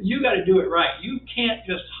 you got to do it right. You can't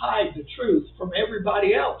just hide the truth from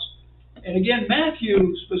everybody else. And again, Matthew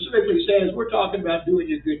specifically says, we're talking about doing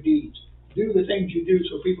your good deeds. Do the things you do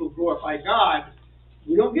so people glorify God.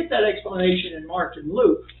 We don't get that explanation in Mark and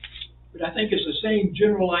Luke, but I think it's the same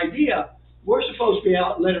general idea. We're supposed to be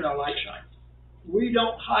out letting our light shine. We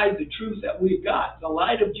don't hide the truth that we've got, the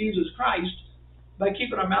light of Jesus Christ, by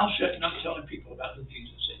keeping our mouth shut and not telling people about who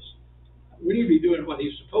Jesus is. We need to be doing what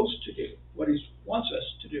he's supposed to do, what he wants us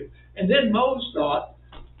to do. And then Moses thought,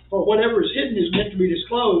 for whatever is hidden is meant to be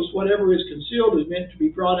disclosed, whatever is concealed is meant to be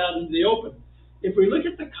brought out into the open. If we look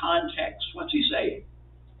at the context, what's he saying?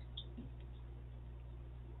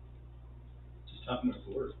 Just talking about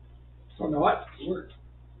the word. From the what? The word.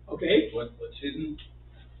 Okay. What's hidden,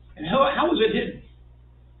 And how is it hidden?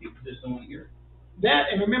 people just don't want to hear it.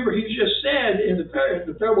 That, and remember, he just said in the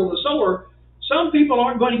parable of the sower, some people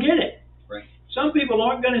aren't going to get it. Right. Some people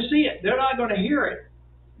aren't going to see it. They're not going to hear it.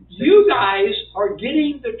 You guys are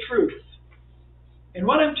getting the truth. And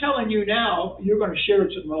what I'm telling you now, you're going to share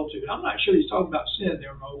it to the multitude. I'm not sure he's talking about sin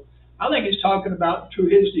there, Mo. I think he's talking about to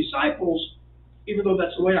his disciples, even though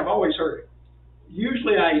that's the way I've always heard it.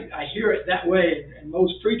 Usually I hear it that way, and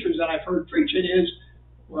most preachers that I've heard preach it is,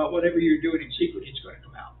 well, whatever you're doing in secret, it's going to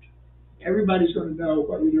come out. Everybody's going to know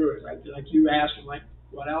what you're doing, right? Like you asked, and like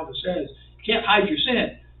what Alva says, you can't hide your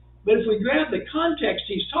sin. But if we grab the context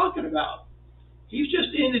he's talking about, he's just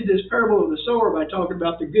ended this parable of the sower by talking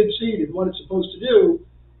about the good seed and what it's supposed to do.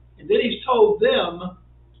 And then he's told them,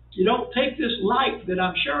 you don't take this light that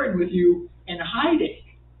I'm sharing with you and hide it.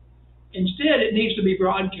 Instead, it needs to be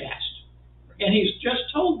broadcast. And he's just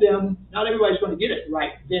told them, not everybody's going to get it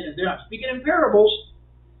right then and there. I'm speaking in parables,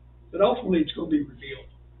 but ultimately it's going to be revealed.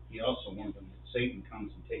 He also warned them that Satan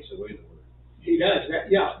comes and takes away the word. He does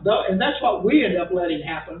that, yeah. And that's what we end up letting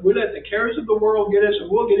happen. We let the cares of the world get us,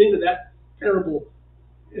 and we'll get into that parable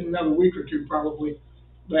in another week or two probably.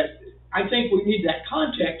 But I think we need that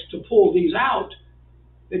context to pull these out,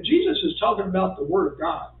 that Jesus is talking about the Word of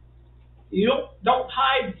God. You don't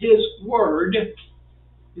hide His Word.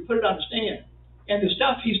 You put it on the stand. And the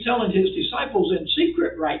stuff He's telling His disciples in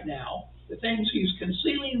secret right now, the things He's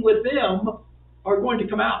concealing with them, are going to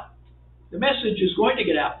come out. The message is going to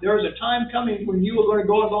get out. There is a time coming when you are going to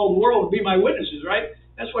go into all the world and be my witnesses, right?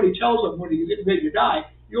 That's what He tells them when He's getting ready to die.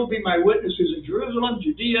 You'll be my witnesses in Jerusalem,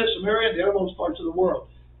 Judea, Samaria, and the uttermost parts of the world.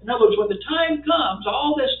 In other words, when the time comes,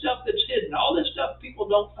 all this stuff that's hidden, all this stuff people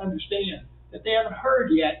don't understand, that they haven't heard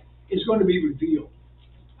yet, is going to be revealed.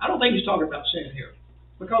 I don't think He's talking about sin here,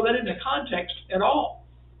 because that isn't the context at all.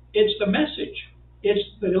 It's the message. It's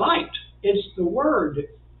the light. It's the Word.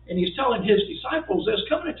 And He's telling His disciples, there's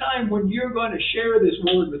coming a time when you're going to share this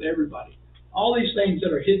Word with everybody. All these things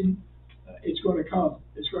that are hidden, it's going to come.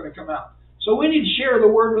 It's going to come out. So we need to share the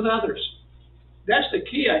Word with others. That's the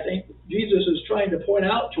key, I think, Jesus is trying to point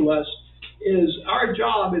out to us, is our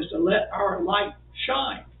job is to let our light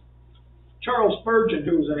shine. Charles Spurgeon,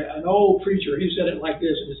 who was an old preacher, he said it like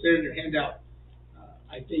this, and it's there in your handout,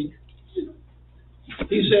 I think.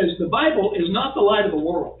 He says, the Bible is not the light of the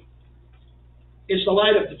world. It's the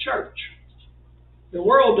light of the church. The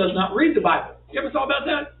world does not read the Bible. You ever thought about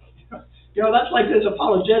that? You know, that's like this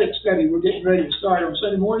apologetic study we're getting ready to start on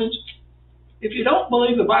Sunday mornings. If you don't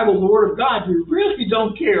believe the Bible is the Word of God, you really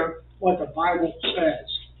don't care what the Bible says.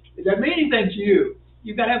 It doesn't mean anything to you.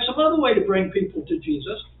 You've got to have some other way to bring people to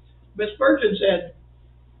Jesus. But Spurgeon said,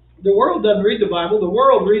 the world doesn't read the Bible. The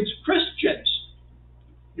world reads Christians.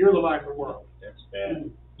 You're the light of the world. That's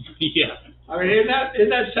bad. Yeah. I mean, isn't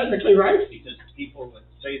that technically right? Because people that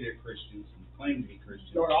say they're Christians and claim to be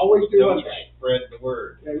Christians Don't always do don't what's right. spread the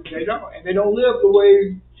word. They don't, and they don't live the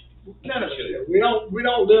way none of us do. We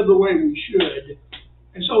don't live the way we should.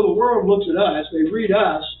 And so the world looks at us, they read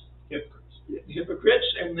us, hypocrites,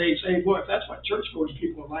 and they say, boy, if that's what church-going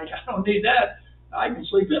people are like, I don't need that. I can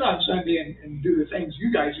sleep in on Sunday and do the things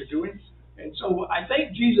you guys are doing. And so I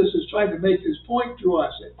think Jesus is trying to make this point to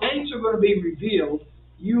us, that things are going to be revealed.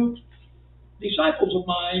 You, disciples of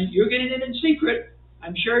mine, you're getting it in secret.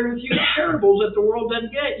 I'm sharing with you parables that the world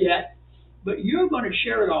doesn't get yet, but you're going to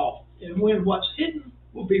share it all. And when what's hidden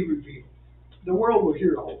will be revealed, the world will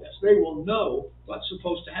hear all this. They will know what's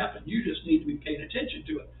supposed to happen. You just need to be paying attention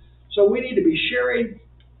to it. So we need to be sharing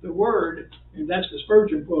the word, and that's the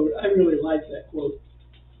Spurgeon quote. I really like that quote.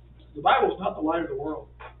 The Bible's not the light of the world.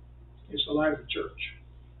 It's the light of the church.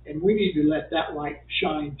 And we need to let that light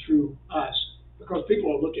shine through us, because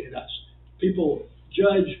people are looking at us. People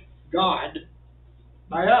judge God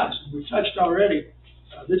by us. We touched already.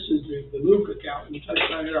 This is the Luke account. We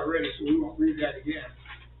touched on it already, so we won't read that again.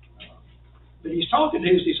 But he's talking to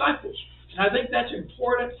his disciples. And I think that's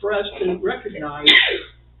important for us to recognize.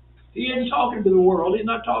 He isn't talking to the world. He's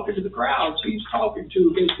not talking to the crowds. He's talking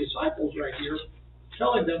to his disciples right here,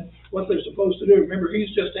 telling them what they're supposed to do. Remember, he's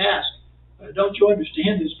just asked, don't you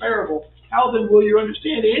understand this parable? How then will you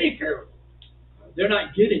understand any parable? They're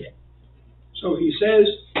not getting it. So he says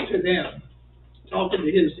to them, talking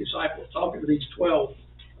to his disciples, talking to these 12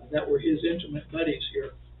 that were his intimate buddies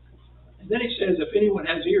here. And then he says, if anyone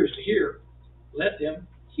has ears to hear, let them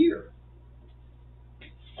hear.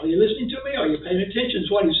 Are you listening to me? Are you paying attention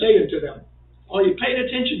to what he's saying to them? Are you paying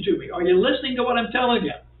attention to me? Are you listening to what I'm telling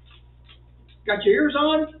you? Got your ears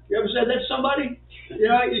on? You ever said that to somebody? You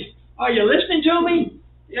know, are you listening to me?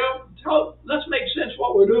 You know, let's make sense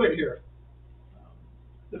what we're doing here.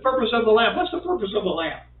 The purpose of the lamp. What's the purpose of the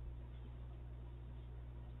lamp?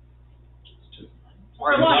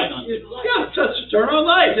 Or light. Yeah, to turn on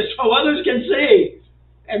light, just so others can see.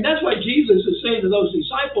 And that's what Jesus is saying to those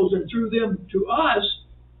disciples, and through them to us.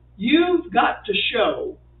 You've got to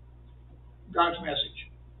show God's message.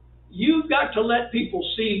 You've got to let people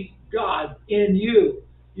see God in you.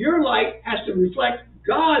 Your light has to reflect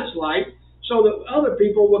God's light, so that other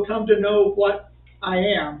people will come to know what I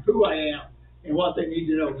am, who I am, and what they need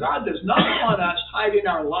to know. God does not want us hiding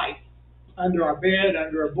our light under our bed,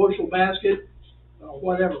 under a bushel basket,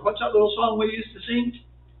 whatever. What's that little song we used to sing?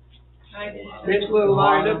 This little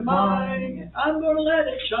light of mine, I'm going to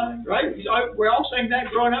let it shine. Right? We all sang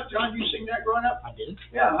that growing up. John, you sing that growing up? I did.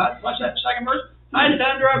 Yeah. What's that second verse? Hide it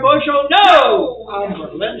under a bushel? No! I'm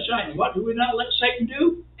going to let it shine. What do we not let Satan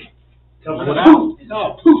do? Cover it out.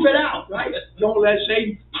 No, poof it out, right? Don't let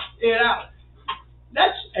Satan it out.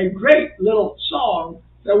 That's a great little song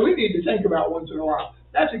that we need to think about once in a while.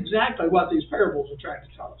 That's exactly what these parables are trying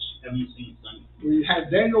to tell us. Haven't you seen Sunday? We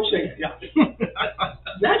had Daniel sing it, yeah.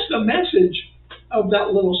 That's the message of that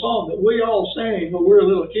little song that we all sang when we were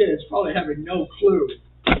little kids, probably having no clue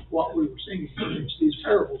what we were singing. It's these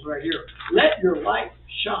parables right here. Let your light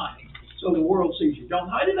shine so the world sees you. Don't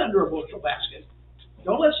hide it under a bushel basket.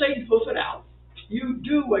 Don't let Satan poof it out. You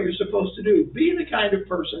do what you're supposed to do. Be the kind of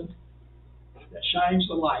person that shines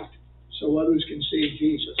the light so others can see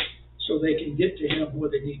Jesus, so they can get to him where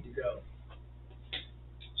they need to go.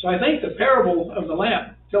 So I think the parable of the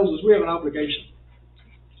lamp tells us we have an obligation.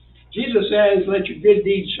 Jesus says, let your good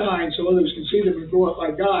deeds shine so others can see them and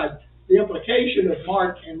glorify God. The implication of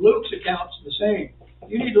Mark and Luke's accounts is the same.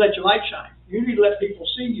 You need to let your light shine. You need to let people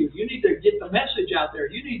see you. You need to get the message out there.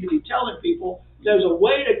 You need to be telling people there's a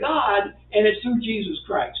way to God, and it's through Jesus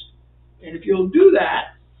Christ. And if you'll do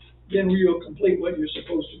that, then you'll complete what you're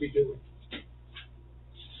supposed to be doing.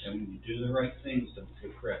 And when you do the right things, don't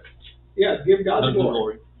take credit. Yeah, give God the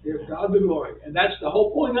glory. Give God the glory. And that's the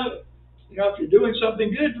whole point of it. You know, if you're doing something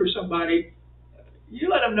good for somebody, you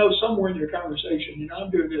let them know somewhere in your conversation, you know, I'm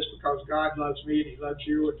doing this because God loves me and he loves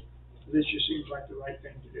you, and this just seems like the right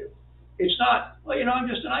thing to do. It's not, well, you know, I'm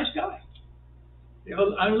just a nice guy. You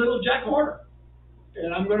know, I'm a little Jack Horner.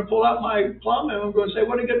 And I'm going to pull out my plum and I'm going to say,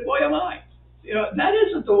 what a good boy am I. You know, that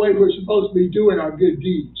isn't the way we're supposed to be doing our good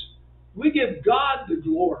deeds. We give God the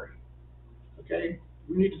glory. Okay?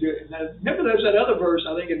 We need to do it. Now, remember there's that other verse,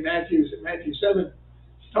 I think in Matthew 7,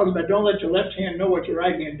 talks about don't let your left hand know what your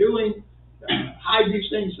right hand doing. Hide these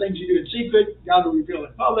things you do in secret, God will reveal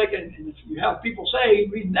in public. And if you have people say,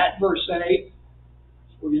 reading that verse say,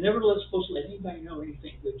 well, you're never supposed to let anybody know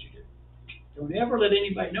anything good you do. Don't ever let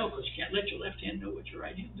anybody know, because you can't let your left hand know what your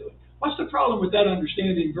right hand doing. What's the problem with that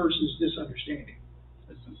understanding versus this understanding?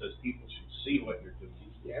 This one says people should see what you're doing.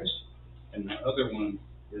 Yes. And the other one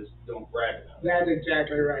just don't brag about it. That's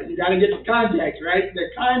exactly right. You gotta get the context, right? The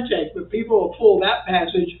context, but people will pull that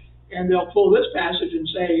passage and they'll pull this passage and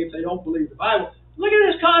say, if they don't believe the Bible, look at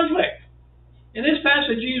this conflict. In this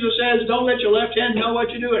passage, Jesus says, don't let your left hand know what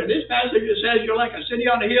you're doing. In this passage, it says, you're like a city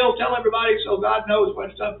on a hill, tell everybody so God knows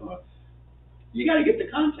what's up. You gotta get the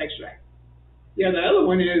context right. Yeah, the other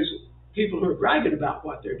one is people who are bragging about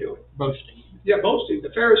what they're doing. Boasting. Yeah, boasting.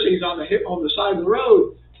 The Pharisees on the side of the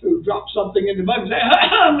road who drop something in the mud and say,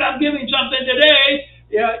 I'm giving something today.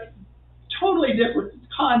 Yeah, totally different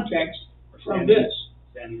context from this.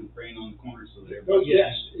 Standing and praying on the corner so that Those, everybody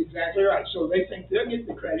yes, exactly right. So they think they're getting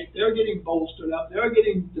the credit, they're getting bolstered up, they're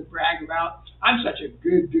getting the brag about, I'm such a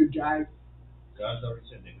good guy. God's already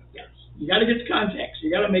said they got theirs. You gotta get the context.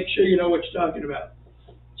 You gotta make sure you know what you're talking about.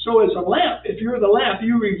 So as a lamp, if you're the lamp,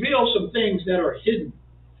 you reveal some things that are hidden.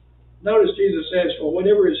 Notice Jesus says, for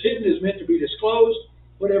whatever is hidden is meant to be disclosed.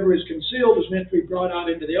 Whatever is concealed is meant to be brought out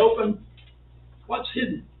into the open. What's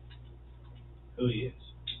hidden? Who he is.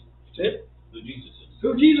 That's it. Who Jesus is.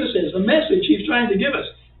 Who Jesus is, the message he's trying to give us.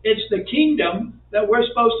 It's the kingdom that we're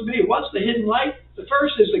supposed to be. What's the hidden light? The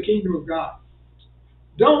first is the kingdom of God.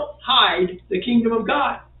 Don't hide the kingdom of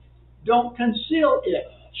God. Don't conceal it.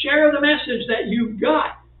 Share the message that you've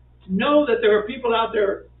got. Know that there are people out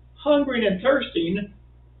there hungering and thirsting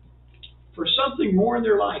for something more in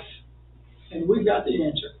their life. And we've got the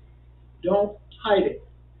answer. Don't hide it.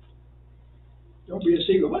 Don't be a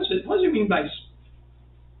secret. What does it mean by,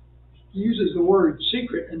 he uses the word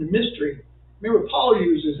secret and the mystery. Remember, Paul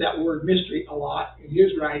uses that word mystery a lot in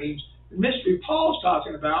his writings. The mystery Paul's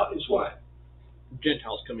talking about is what?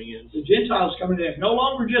 Gentiles coming in. The Gentiles coming in. No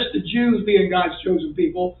longer just the Jews being God's chosen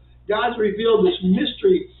people. God's revealed this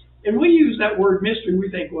mystery. And we use that word mystery,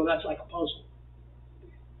 we think, well, that's like a puzzle.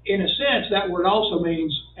 In a sense, that word also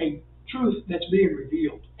means a truth that's being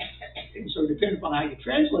revealed. And so depending upon how you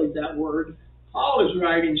translate that word, Paul is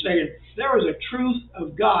writing saying, there is a truth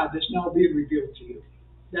of God that's now being revealed to you,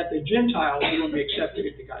 that the Gentiles are going to be accepted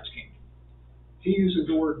into God's kingdom. He uses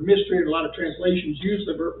the word mystery, and a lot of translations use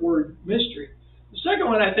the word mystery. The second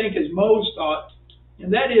one, I think, is Mo's thought,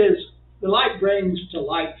 and that is, the light brings to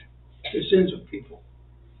light the sins of people.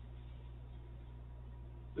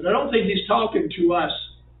 But I don't think he's talking to us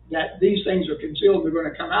that these things are concealed and they're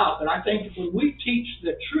going to come out. But I think when we teach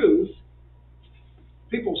the truth,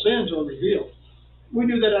 people's sins are revealed. We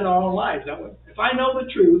do that in our own lives, don't we? If I know the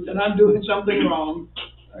truth and I'm doing something wrong,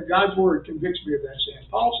 God's word convicts me of that sin.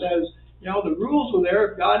 Paul says, the rules were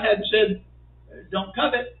there. If God hadn't said, don't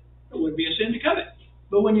covet, it would be a sin to covet.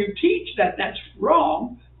 But when you teach that that's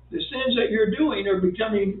wrong, the sins that you're doing are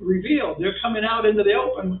becoming revealed. They're coming out into the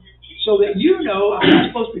open so that you know I'm not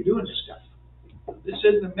supposed to be doing this stuff. This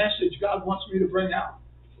isn't the message God wants me to bring out.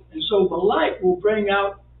 And so the light will bring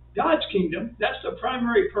out God's kingdom. That's the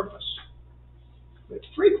primary purpose. But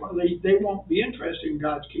frequently, they won't be interested in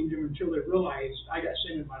God's kingdom until they realize, I got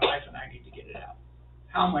sin in my life and I need to get it out.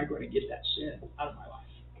 How am I going to get that sin out of my life?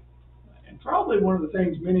 And probably one of the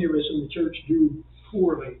things many of us in the church do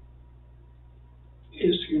poorly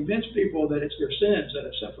is to convince people that it's their sins that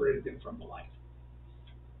have separated them from the light.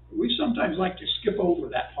 We sometimes like to skip over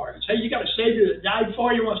that part and say, you got a Savior that died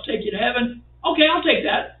for you, wants to take you to heaven. Okay, I'll take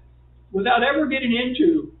that. Without ever getting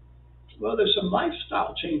into, well, there's some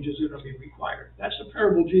lifestyle changes that are going to be required. That's the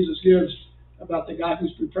parable Jesus gives about the guy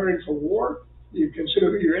who's preparing for war. You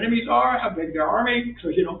consider who your enemies are, how big their army,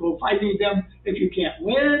 because you don't go fighting them if you can't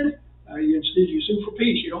win. Instead, you sue for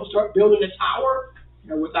peace. You don't start building a tower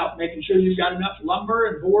without making sure you've got enough lumber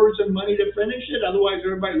and boards and money to finish it. Otherwise,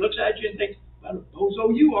 everybody looks at you and thinks, what a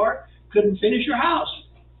bozo you are, couldn't finish your house.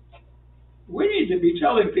 We need to be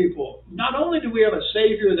telling people, not only do we have a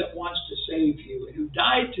Savior that wants to save you and who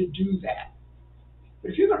died to do that,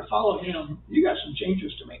 but if you're going to follow him, you got some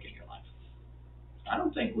changes to make in your life. I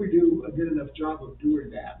don't think we do a good enough job of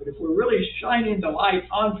doing that, but if we're really shining the light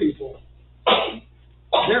on people,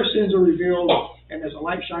 their sins are revealed, and as the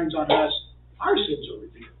light shines on us, our sins are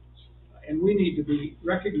revealed. And we need to be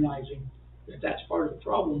recognizing that that's part of the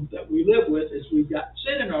problem that we live with, is we've got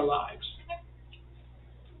sin in our lives.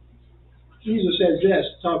 Jesus says this,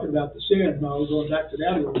 talking about the sin, going back to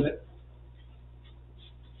that a little bit.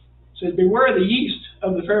 It says, beware the yeast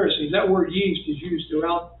of the Pharisees. That word yeast is used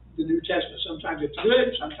throughout the New Testament. Sometimes it's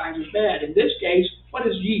good, sometimes it's bad. In this case, what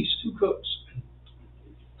is yeast? Who cooks?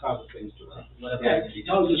 Causes things to rise. Yeah, it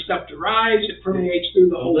causes stuff to rise. It permeates through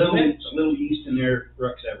the whole mix. A little yeast in there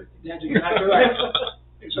wrecks everything. That's exactly right.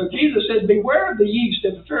 And so Jesus said, beware of the yeast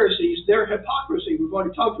of the Pharisees, their hypocrisy. We've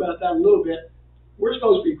already talked about that a little bit. We're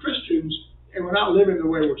supposed to be Christians, and we're not living the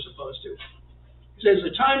way we're supposed to. It says,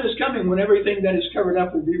 the time is coming when everything that is covered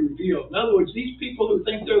up will be revealed. In other words, these people who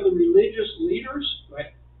think they're the religious leaders,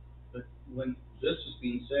 right? But when this is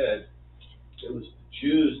being said, it was the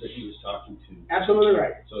Jews that he was talking to. Absolutely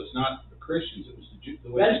right. So it's not the Christians, it was the Jews,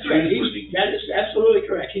 the way That is the correct. Jews were being. That is absolutely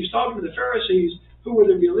correct. He's talking to the Pharisees, who were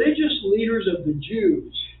the religious leaders of the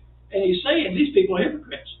Jews. And he's saying these people are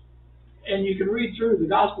hypocrites. And you can read through the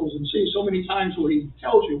Gospels and see so many times where he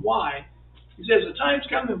tells you why. He says, the time's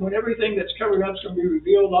coming when everything that's covered up is going to be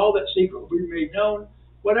revealed, all that's secret will be made known.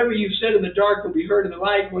 Whatever you've said in the dark will be heard in the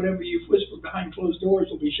light. Whatever you've whispered behind closed doors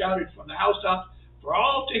will be shouted from the housetops for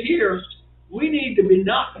all to hear. We need to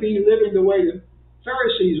not be living the way the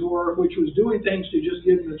Pharisees were, which was doing things to just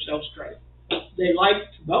give themselves credit. They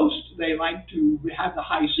liked to boast. They liked to have the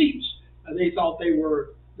high seats. They thought they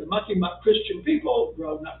were the mucky-muck Christian people,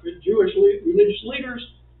 well, not Jewish religious leaders.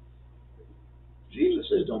 Jesus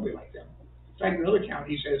says, don't be like them. In fact, in another account,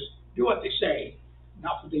 he says, do what they say,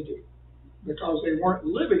 not what they do, because they weren't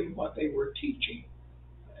living what they were teaching.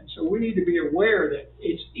 And so we need to be aware that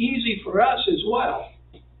it's easy for us as well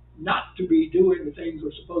not to be doing the things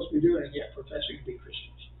we're supposed to be doing and yet professing to be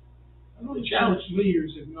Christians. I know the church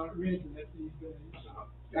leaders have not read that these days.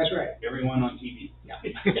 That's right. Everyone on TV. Yeah.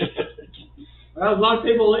 Well, a lot of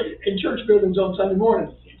people in church buildings on Sunday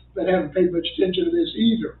morning that haven't paid much attention to this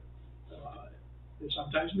either. It's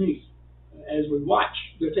sometimes me. As we watch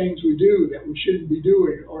the things we do that we shouldn't be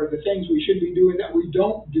doing, or the things we should be doing that we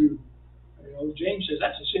don't do. You know, James says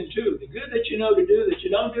that's a sin too. The good that you know to do that you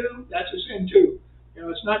don't do, that's a sin too. You know,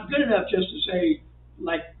 it's not good enough just to say,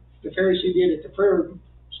 like the Pharisee did at the prayer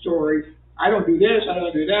story, I don't do this, I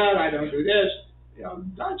don't do that, I don't do this. You know,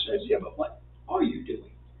 God says, yeah, but what are you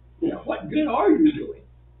doing? You know, what good are you doing?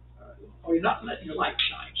 Are you not letting your light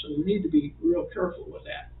shine? So we need to be real careful with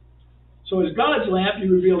that. So as God's lamp,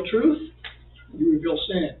 you reveal truth, you reveal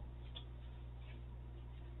sin.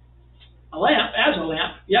 A lamp, as a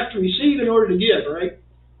lamp, you have to receive in order to give, right?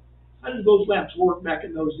 How did those lamps work back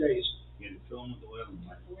in those days? You had to fill them with oil.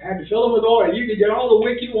 You had to fill them with oil. You could get all the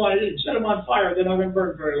wick you wanted and set them on fire. They're not going to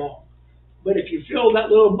burn very long. But if you fill that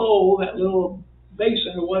little bowl, that little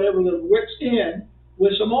basin or whatever the wick's in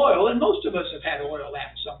with some oil, and most of us have had oil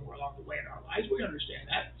lamps somewhere along the way in our lives, we understand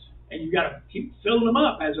that. And you got to keep filling them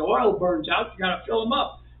up. As the oil burns out, you got to fill them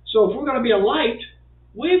up. So if we're going to be a light,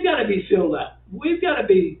 we've got to be filled up. We've got to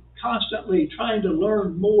be constantly trying to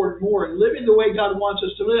learn more and more and living the way God wants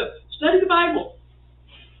us to live. Study the Bible.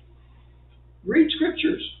 Read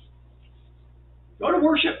scriptures. Go to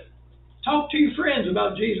worship. Talk to your friends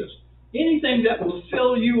about Jesus. Anything that will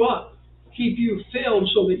fill you up, keep you filled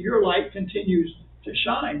so that your light continues to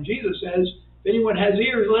shine. Jesus says, if anyone has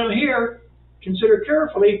ears, let him hear. Consider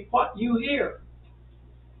carefully what you hear.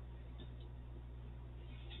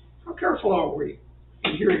 How careful are we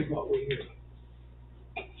in hearing what we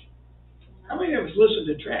hear? How many of us listen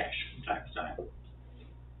to trash from time to time?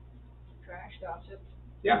 Trash, gossip.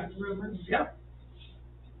 Yeah. Rumors. Yeah.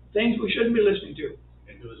 Things we shouldn't be listening to.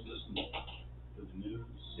 And who is listening to the news?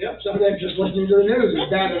 Yep, sometimes just listening to the news is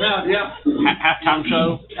bad enough, yeah. Halftime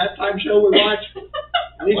show. Halftime show we watch,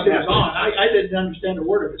 at least it was on. I didn't understand a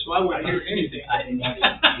word of it, so I wouldn't hear anything. I didn't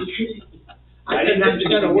I didn't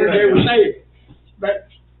understand a word they were saying. But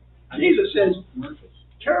Jesus says,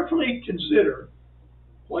 carefully consider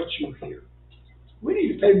what you hear. We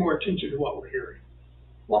need to pay more attention to what we're hearing,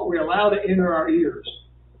 what we allow to enter our ears,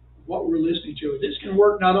 what we're listening to. This can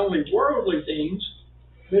work not only worldly things,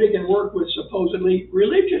 but it can work with supposedly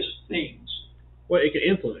religious things. Well, it can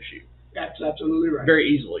influence you. That's absolutely right. Very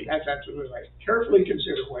easily. That's absolutely right. Carefully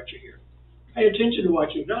consider what you hear. Pay attention to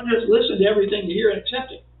what you hear. Don't just listen to everything you hear and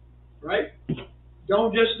accept it, right?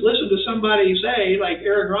 Don't just listen to somebody say, like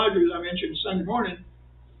Aaron Rodgers I mentioned Sunday morning,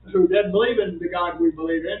 who doesn't believe in the God we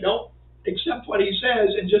believe in. Don't accept what he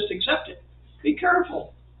says and just accept it. Be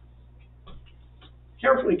careful.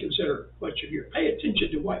 Carefully consider what you hear. Pay attention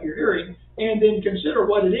to what you're hearing, and then consider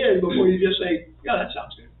what it is before you just say, yeah, that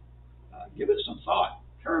sounds good. Give it some thought.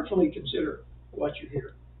 Carefully consider what you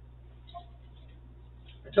hear.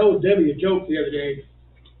 I told Debbie a joke the other day.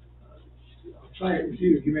 I'll try it with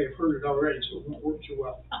you. You may have heard it already, so it won't work so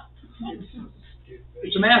well.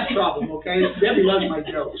 It's a math problem, okay? Debbie loves my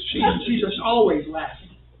jokes. She's just always laughing.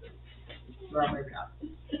 Well, maybe not.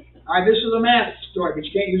 All right, this is a math story, but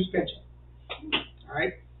you can't use a pencil. All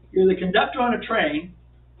right? You're the conductor on a train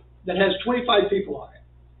that has 25 people on it.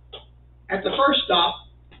 At the first stop,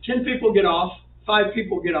 10 people get off, 5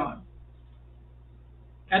 people get on.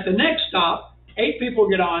 At the next stop, 8 people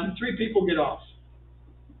get on, 3 people get off.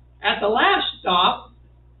 At the last stop,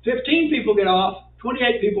 15 people get off,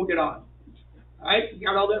 28 people get on. All right? You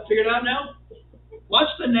got all that figured out now?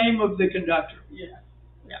 What's the name of the conductor? Yeah.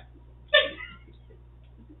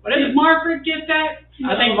 What is Did it? Margaret get that?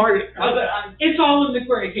 I think Margaret. It's all in the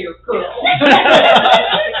gray hair, girl.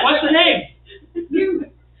 What's the name? You.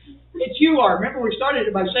 It's you are. Remember, we started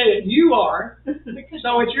it by saying you are.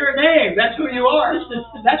 So it's your name. That's who you are.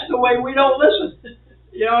 That's the way we don't listen.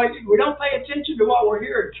 You know, we don't pay attention to what we're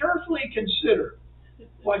hearing. Carefully consider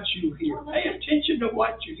what you hear. Pay attention to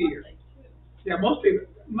what you hear. Yeah, most people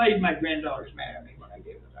made my granddaughters mad at me when I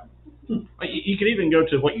gave them that. You can even go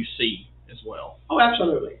to what you see as well. Oh,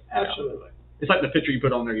 absolutely. Absolutely. It's like the picture you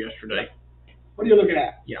put on there yesterday. What are you looking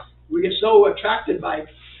at? Yeah. We get so attracted by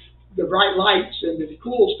the bright lights and the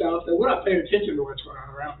cool stuff that we're not paying attention to what's going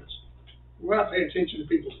on around us. We're not paying attention to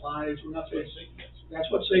people's lives. We're not paying attention. That's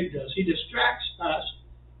what Satan does. He distracts us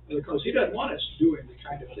because he doesn't want us doing the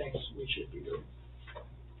kind of things we should be doing.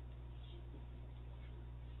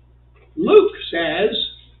 Luke says,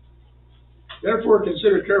 therefore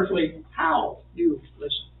consider carefully how you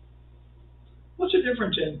listen. What's the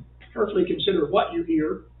difference in carefully consider what you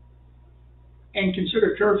hear and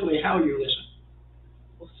consider carefully how you listen?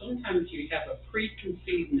 Well, sometimes you have a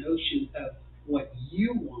preconceived notion of what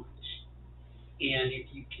you want. And if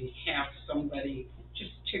you can have somebody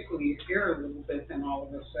just tickle your ear a little bit, then all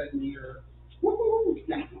of a sudden you're, woo-hoo.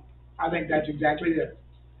 I think that's exactly it.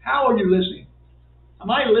 How are you listening? Am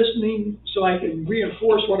I listening so I can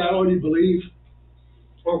reinforce what I already believe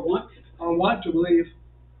or want to believe?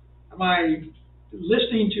 Am I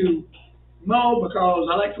listening to Mo because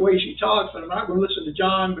I like the way she talks, but I'm not going to listen to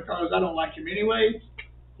John because I don't like him anyway?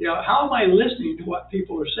 You know, how am I listening to what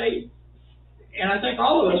people are saying? And I think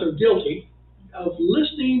all of us are guilty of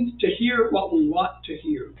listening to hear what we want to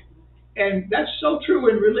hear. And that's so true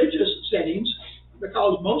in religious settings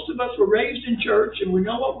because most of us were raised in church and we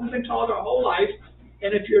know what we've been taught our whole life.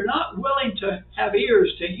 And if you're not willing to have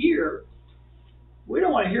ears to hear, we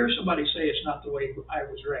don't want to hear somebody say it's not the way I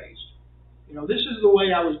was raised. You know, this is the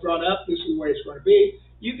way I was brought up. This is the way it's going to be.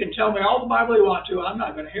 You can tell me all the Bible you want to. I'm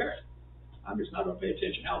not going to hear it. I'm just not going to pay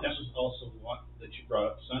attention. That was also what that you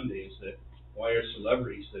brought up Sunday is that why are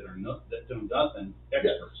celebrities that are not that know nothing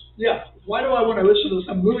experts? Yeah. Why do I want to listen to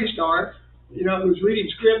some movie star, you know, who's reading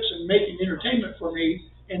scripts and making entertainment for me,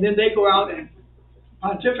 and then they go out and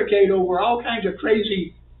pontificate over all kinds of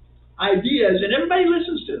crazy ideas, and everybody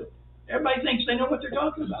listens to them. Everybody thinks they know what they're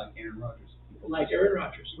talking about. Like Aaron Rodgers. Like Aaron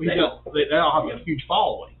Rodgers. They all have a huge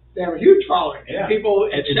following. They have a huge following. Yeah. And people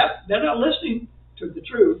accept, they're not listening to the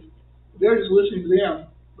truth. They're just listening to them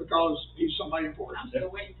because he's somebody important. I'm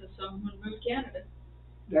still waiting till someone moves to Canada.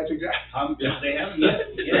 That's exactly. They haven't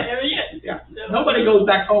yet. Yeah. Nobody goes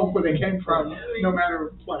back home where they came from, no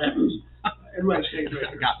matter what happens. Everybody stays right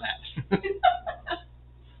here. Got that.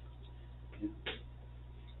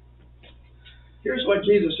 Here's what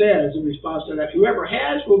Jesus says in response to that. Whoever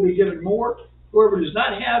has will be given more. Whoever does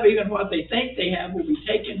not have, even what they think they have, will be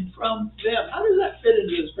taken from them. How does that fit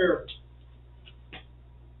into this parable?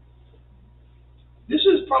 This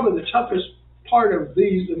is probably the toughest part of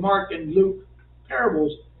the Mark and Luke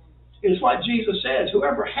parables, is what Jesus says.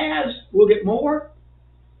 Whoever has will get more.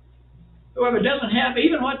 Whoever doesn't have,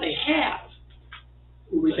 even what they have,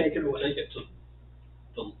 will be taken away. Take it to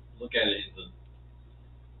look at it in the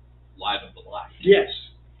light of the light. Yes.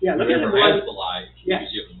 Yeah, look at Whoever it. has the light will Yes.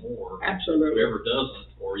 be given more. Absolutely. Whoever doesn't,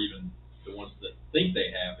 or even the ones that think they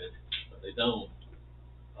have it, but they don't,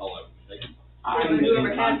 all of them,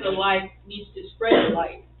 Whoever has the light needs to spread the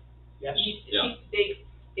light. Yes. Yeah. They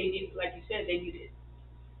need, like you said, they need it.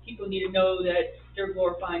 People need to know that they're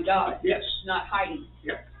glorifying God. Yes. Not hiding.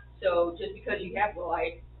 Yeah. So just because you have the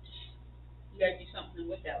light, you gotta do something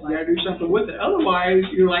with that You light. gotta do something with it. Otherwise,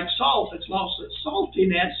 you're like salt. It's lost its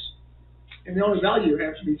saltiness, and the only value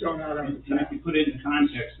has to be thrown out on And the if you put it in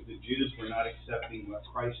context, the Jews were not accepting what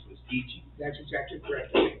Christ was teaching. That's exactly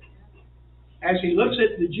correct. As he looks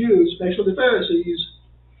at the Jews, especially the Pharisees,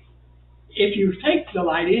 if you take the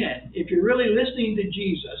light in, if you're really listening to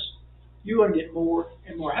Jesus, you're going to get more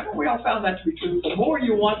and more. Haven't we all found that to be true? The more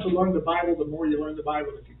you want to learn the Bible, the more you learn the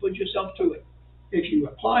Bible. If you put yourself to it, if you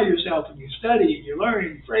apply yourself and you study and you learn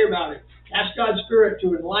and you pray about it, ask God's Spirit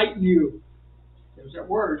to enlighten you. There's that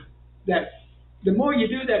word. That the more you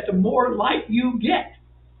do that, the more light you get.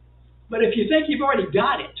 But if you think you've already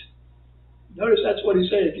got it, notice that's what he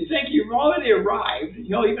said. If you think you've already arrived, you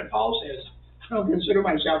know, even Paul says, I don't consider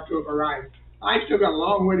myself to have arrived. I've still got a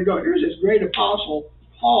long way to go. Here's this great apostle,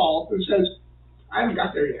 Paul, who says, I haven't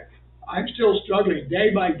got there yet. I'm still struggling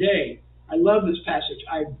day by day. I love this passage.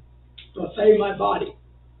 I buffet my body.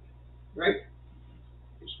 Right?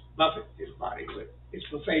 It's buffet his body, but it's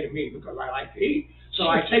buffet to me because I like to eat. So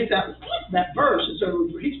I take that verse and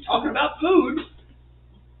so he's talking about food,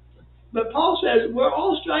 But Paul says we're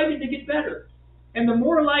all striving to get better. And the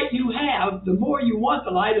more light you have, the more you want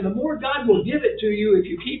the light, and the more God will give it to you if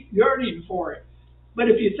you keep yearning for it. But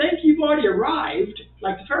if you think you've already arrived,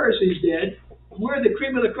 like the Pharisees did, we're the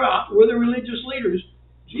cream of the crop, we're the religious leaders,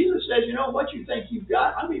 Jesus says, you know, what you think you've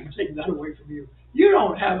got, I'm even taking that away from you. You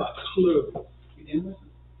don't have a clue.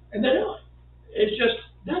 And they don't. It's just,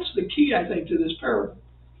 that's the key, I think, to this parable.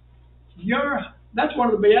 That's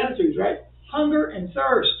one of the Beatitudes, right? Hunger and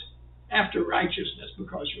thirst after righteousness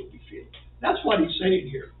because you'll be filled. That's what he's saying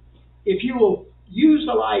here. If you will use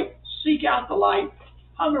the light, seek out the light,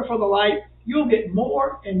 hunger for the light, you'll get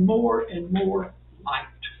more and more and more light.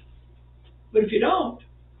 But if you don't,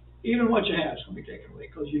 even what you have is going to be taken away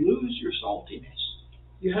because you lose your saltiness.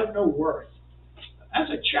 You have no worth. That's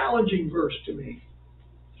a challenging verse to me.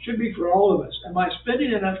 Should be for all of us. Am I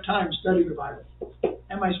spending enough time studying the Bible?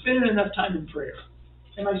 Am I spending enough time in prayer?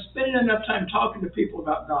 Am I spending enough time talking to people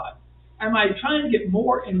about God? Am I trying to get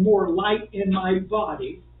more and more light in my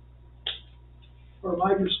body? Or am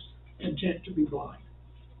I just content to be blind?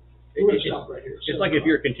 It's Right here. It's like if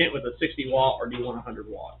you're content with a 60 watt or do you want a 100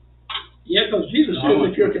 watt? Yeah, because Jesus says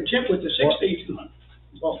if you're content with the 60,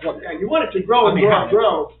 Well, you want it to grow and grow and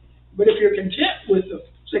grow. But if you're content with the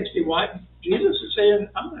 60 watt, Jesus is saying,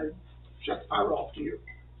 I'm going to shut the power off to you.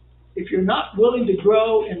 If you're not willing to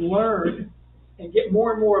grow and learn and get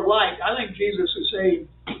more and more light, I think Jesus is saying,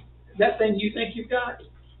 that thing you think you've got,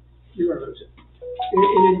 you're going to lose it. It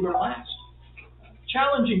isn't going to last.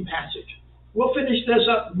 Challenging passage. We'll finish this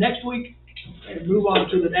up next week and move on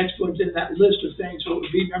to the next ones in that list of things. So it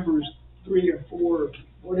would be numbers 3 and 4,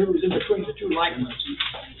 whatever's in between the two light ones.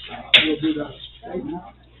 We'll do those. Okay?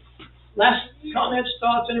 Last comments,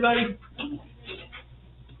 thoughts, anybody?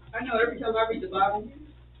 I know every time I read the Bible,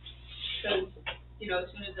 because, you know,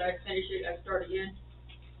 as soon as I finish it, I start again,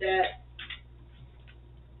 that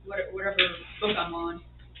whatever book I'm on,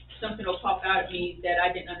 something will pop out at me that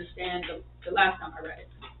I didn't understand the last time I read it.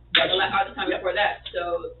 Or the time before that,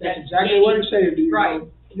 so that's exactly what it's saying to you. Right.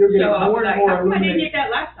 You're getting so more and more how come I didn't illuminated. get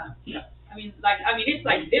that last time? Yeah. I mean, it's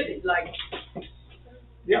like vivid, like,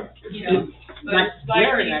 Yep. you know, but Like it's like,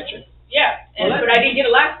 glaring at you. yeah, Well, but I didn't get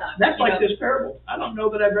it last time. That's you like know? this parable. I don't know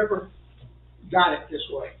that I've ever got it this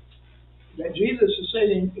way. That Jesus is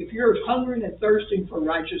saying, if you're hungering and thirsting for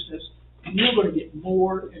righteousness, you're going to get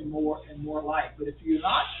more and more and more light. But if you're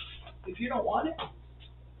not, if you don't want it,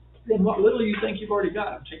 then what little you think you've already got,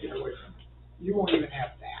 I'm taking it away from you. You won't even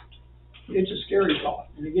have that. It's a scary thought.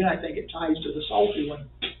 And again, I think it ties to the salty one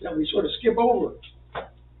that we sort of skip over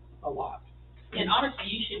a lot. And honestly,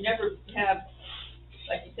 you should never have,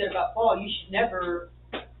 like you said about Paul, you should never,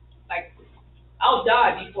 like, I'll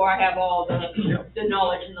die before I have all the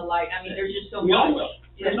knowledge and the light. I mean, there's just so We all much. will.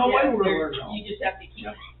 There's no way we're going to learn it all. You just have to keep.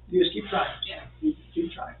 You just keep trying. Yeah. You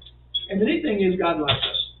keep trying. And the neat thing is God loves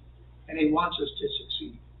us, and He wants us to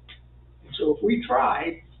succeed. And so if we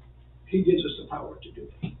try, He gives us the power to do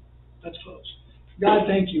it. Let's close. God,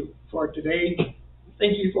 thank you for today.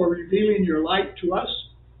 Thank you for revealing your light to us.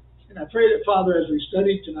 And I pray that, Father, as we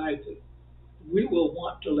study tonight, that we will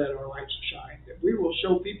want to let our lights shine, that we will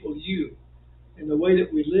show people you in the way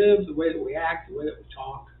that we live, the way that we act, the way that we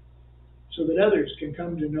talk, so that others can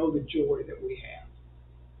come to know the joy that we have.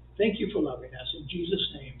 Thank you for loving us. In Jesus'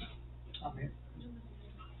 name, amen.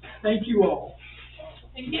 Thank you all.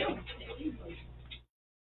 Thank you.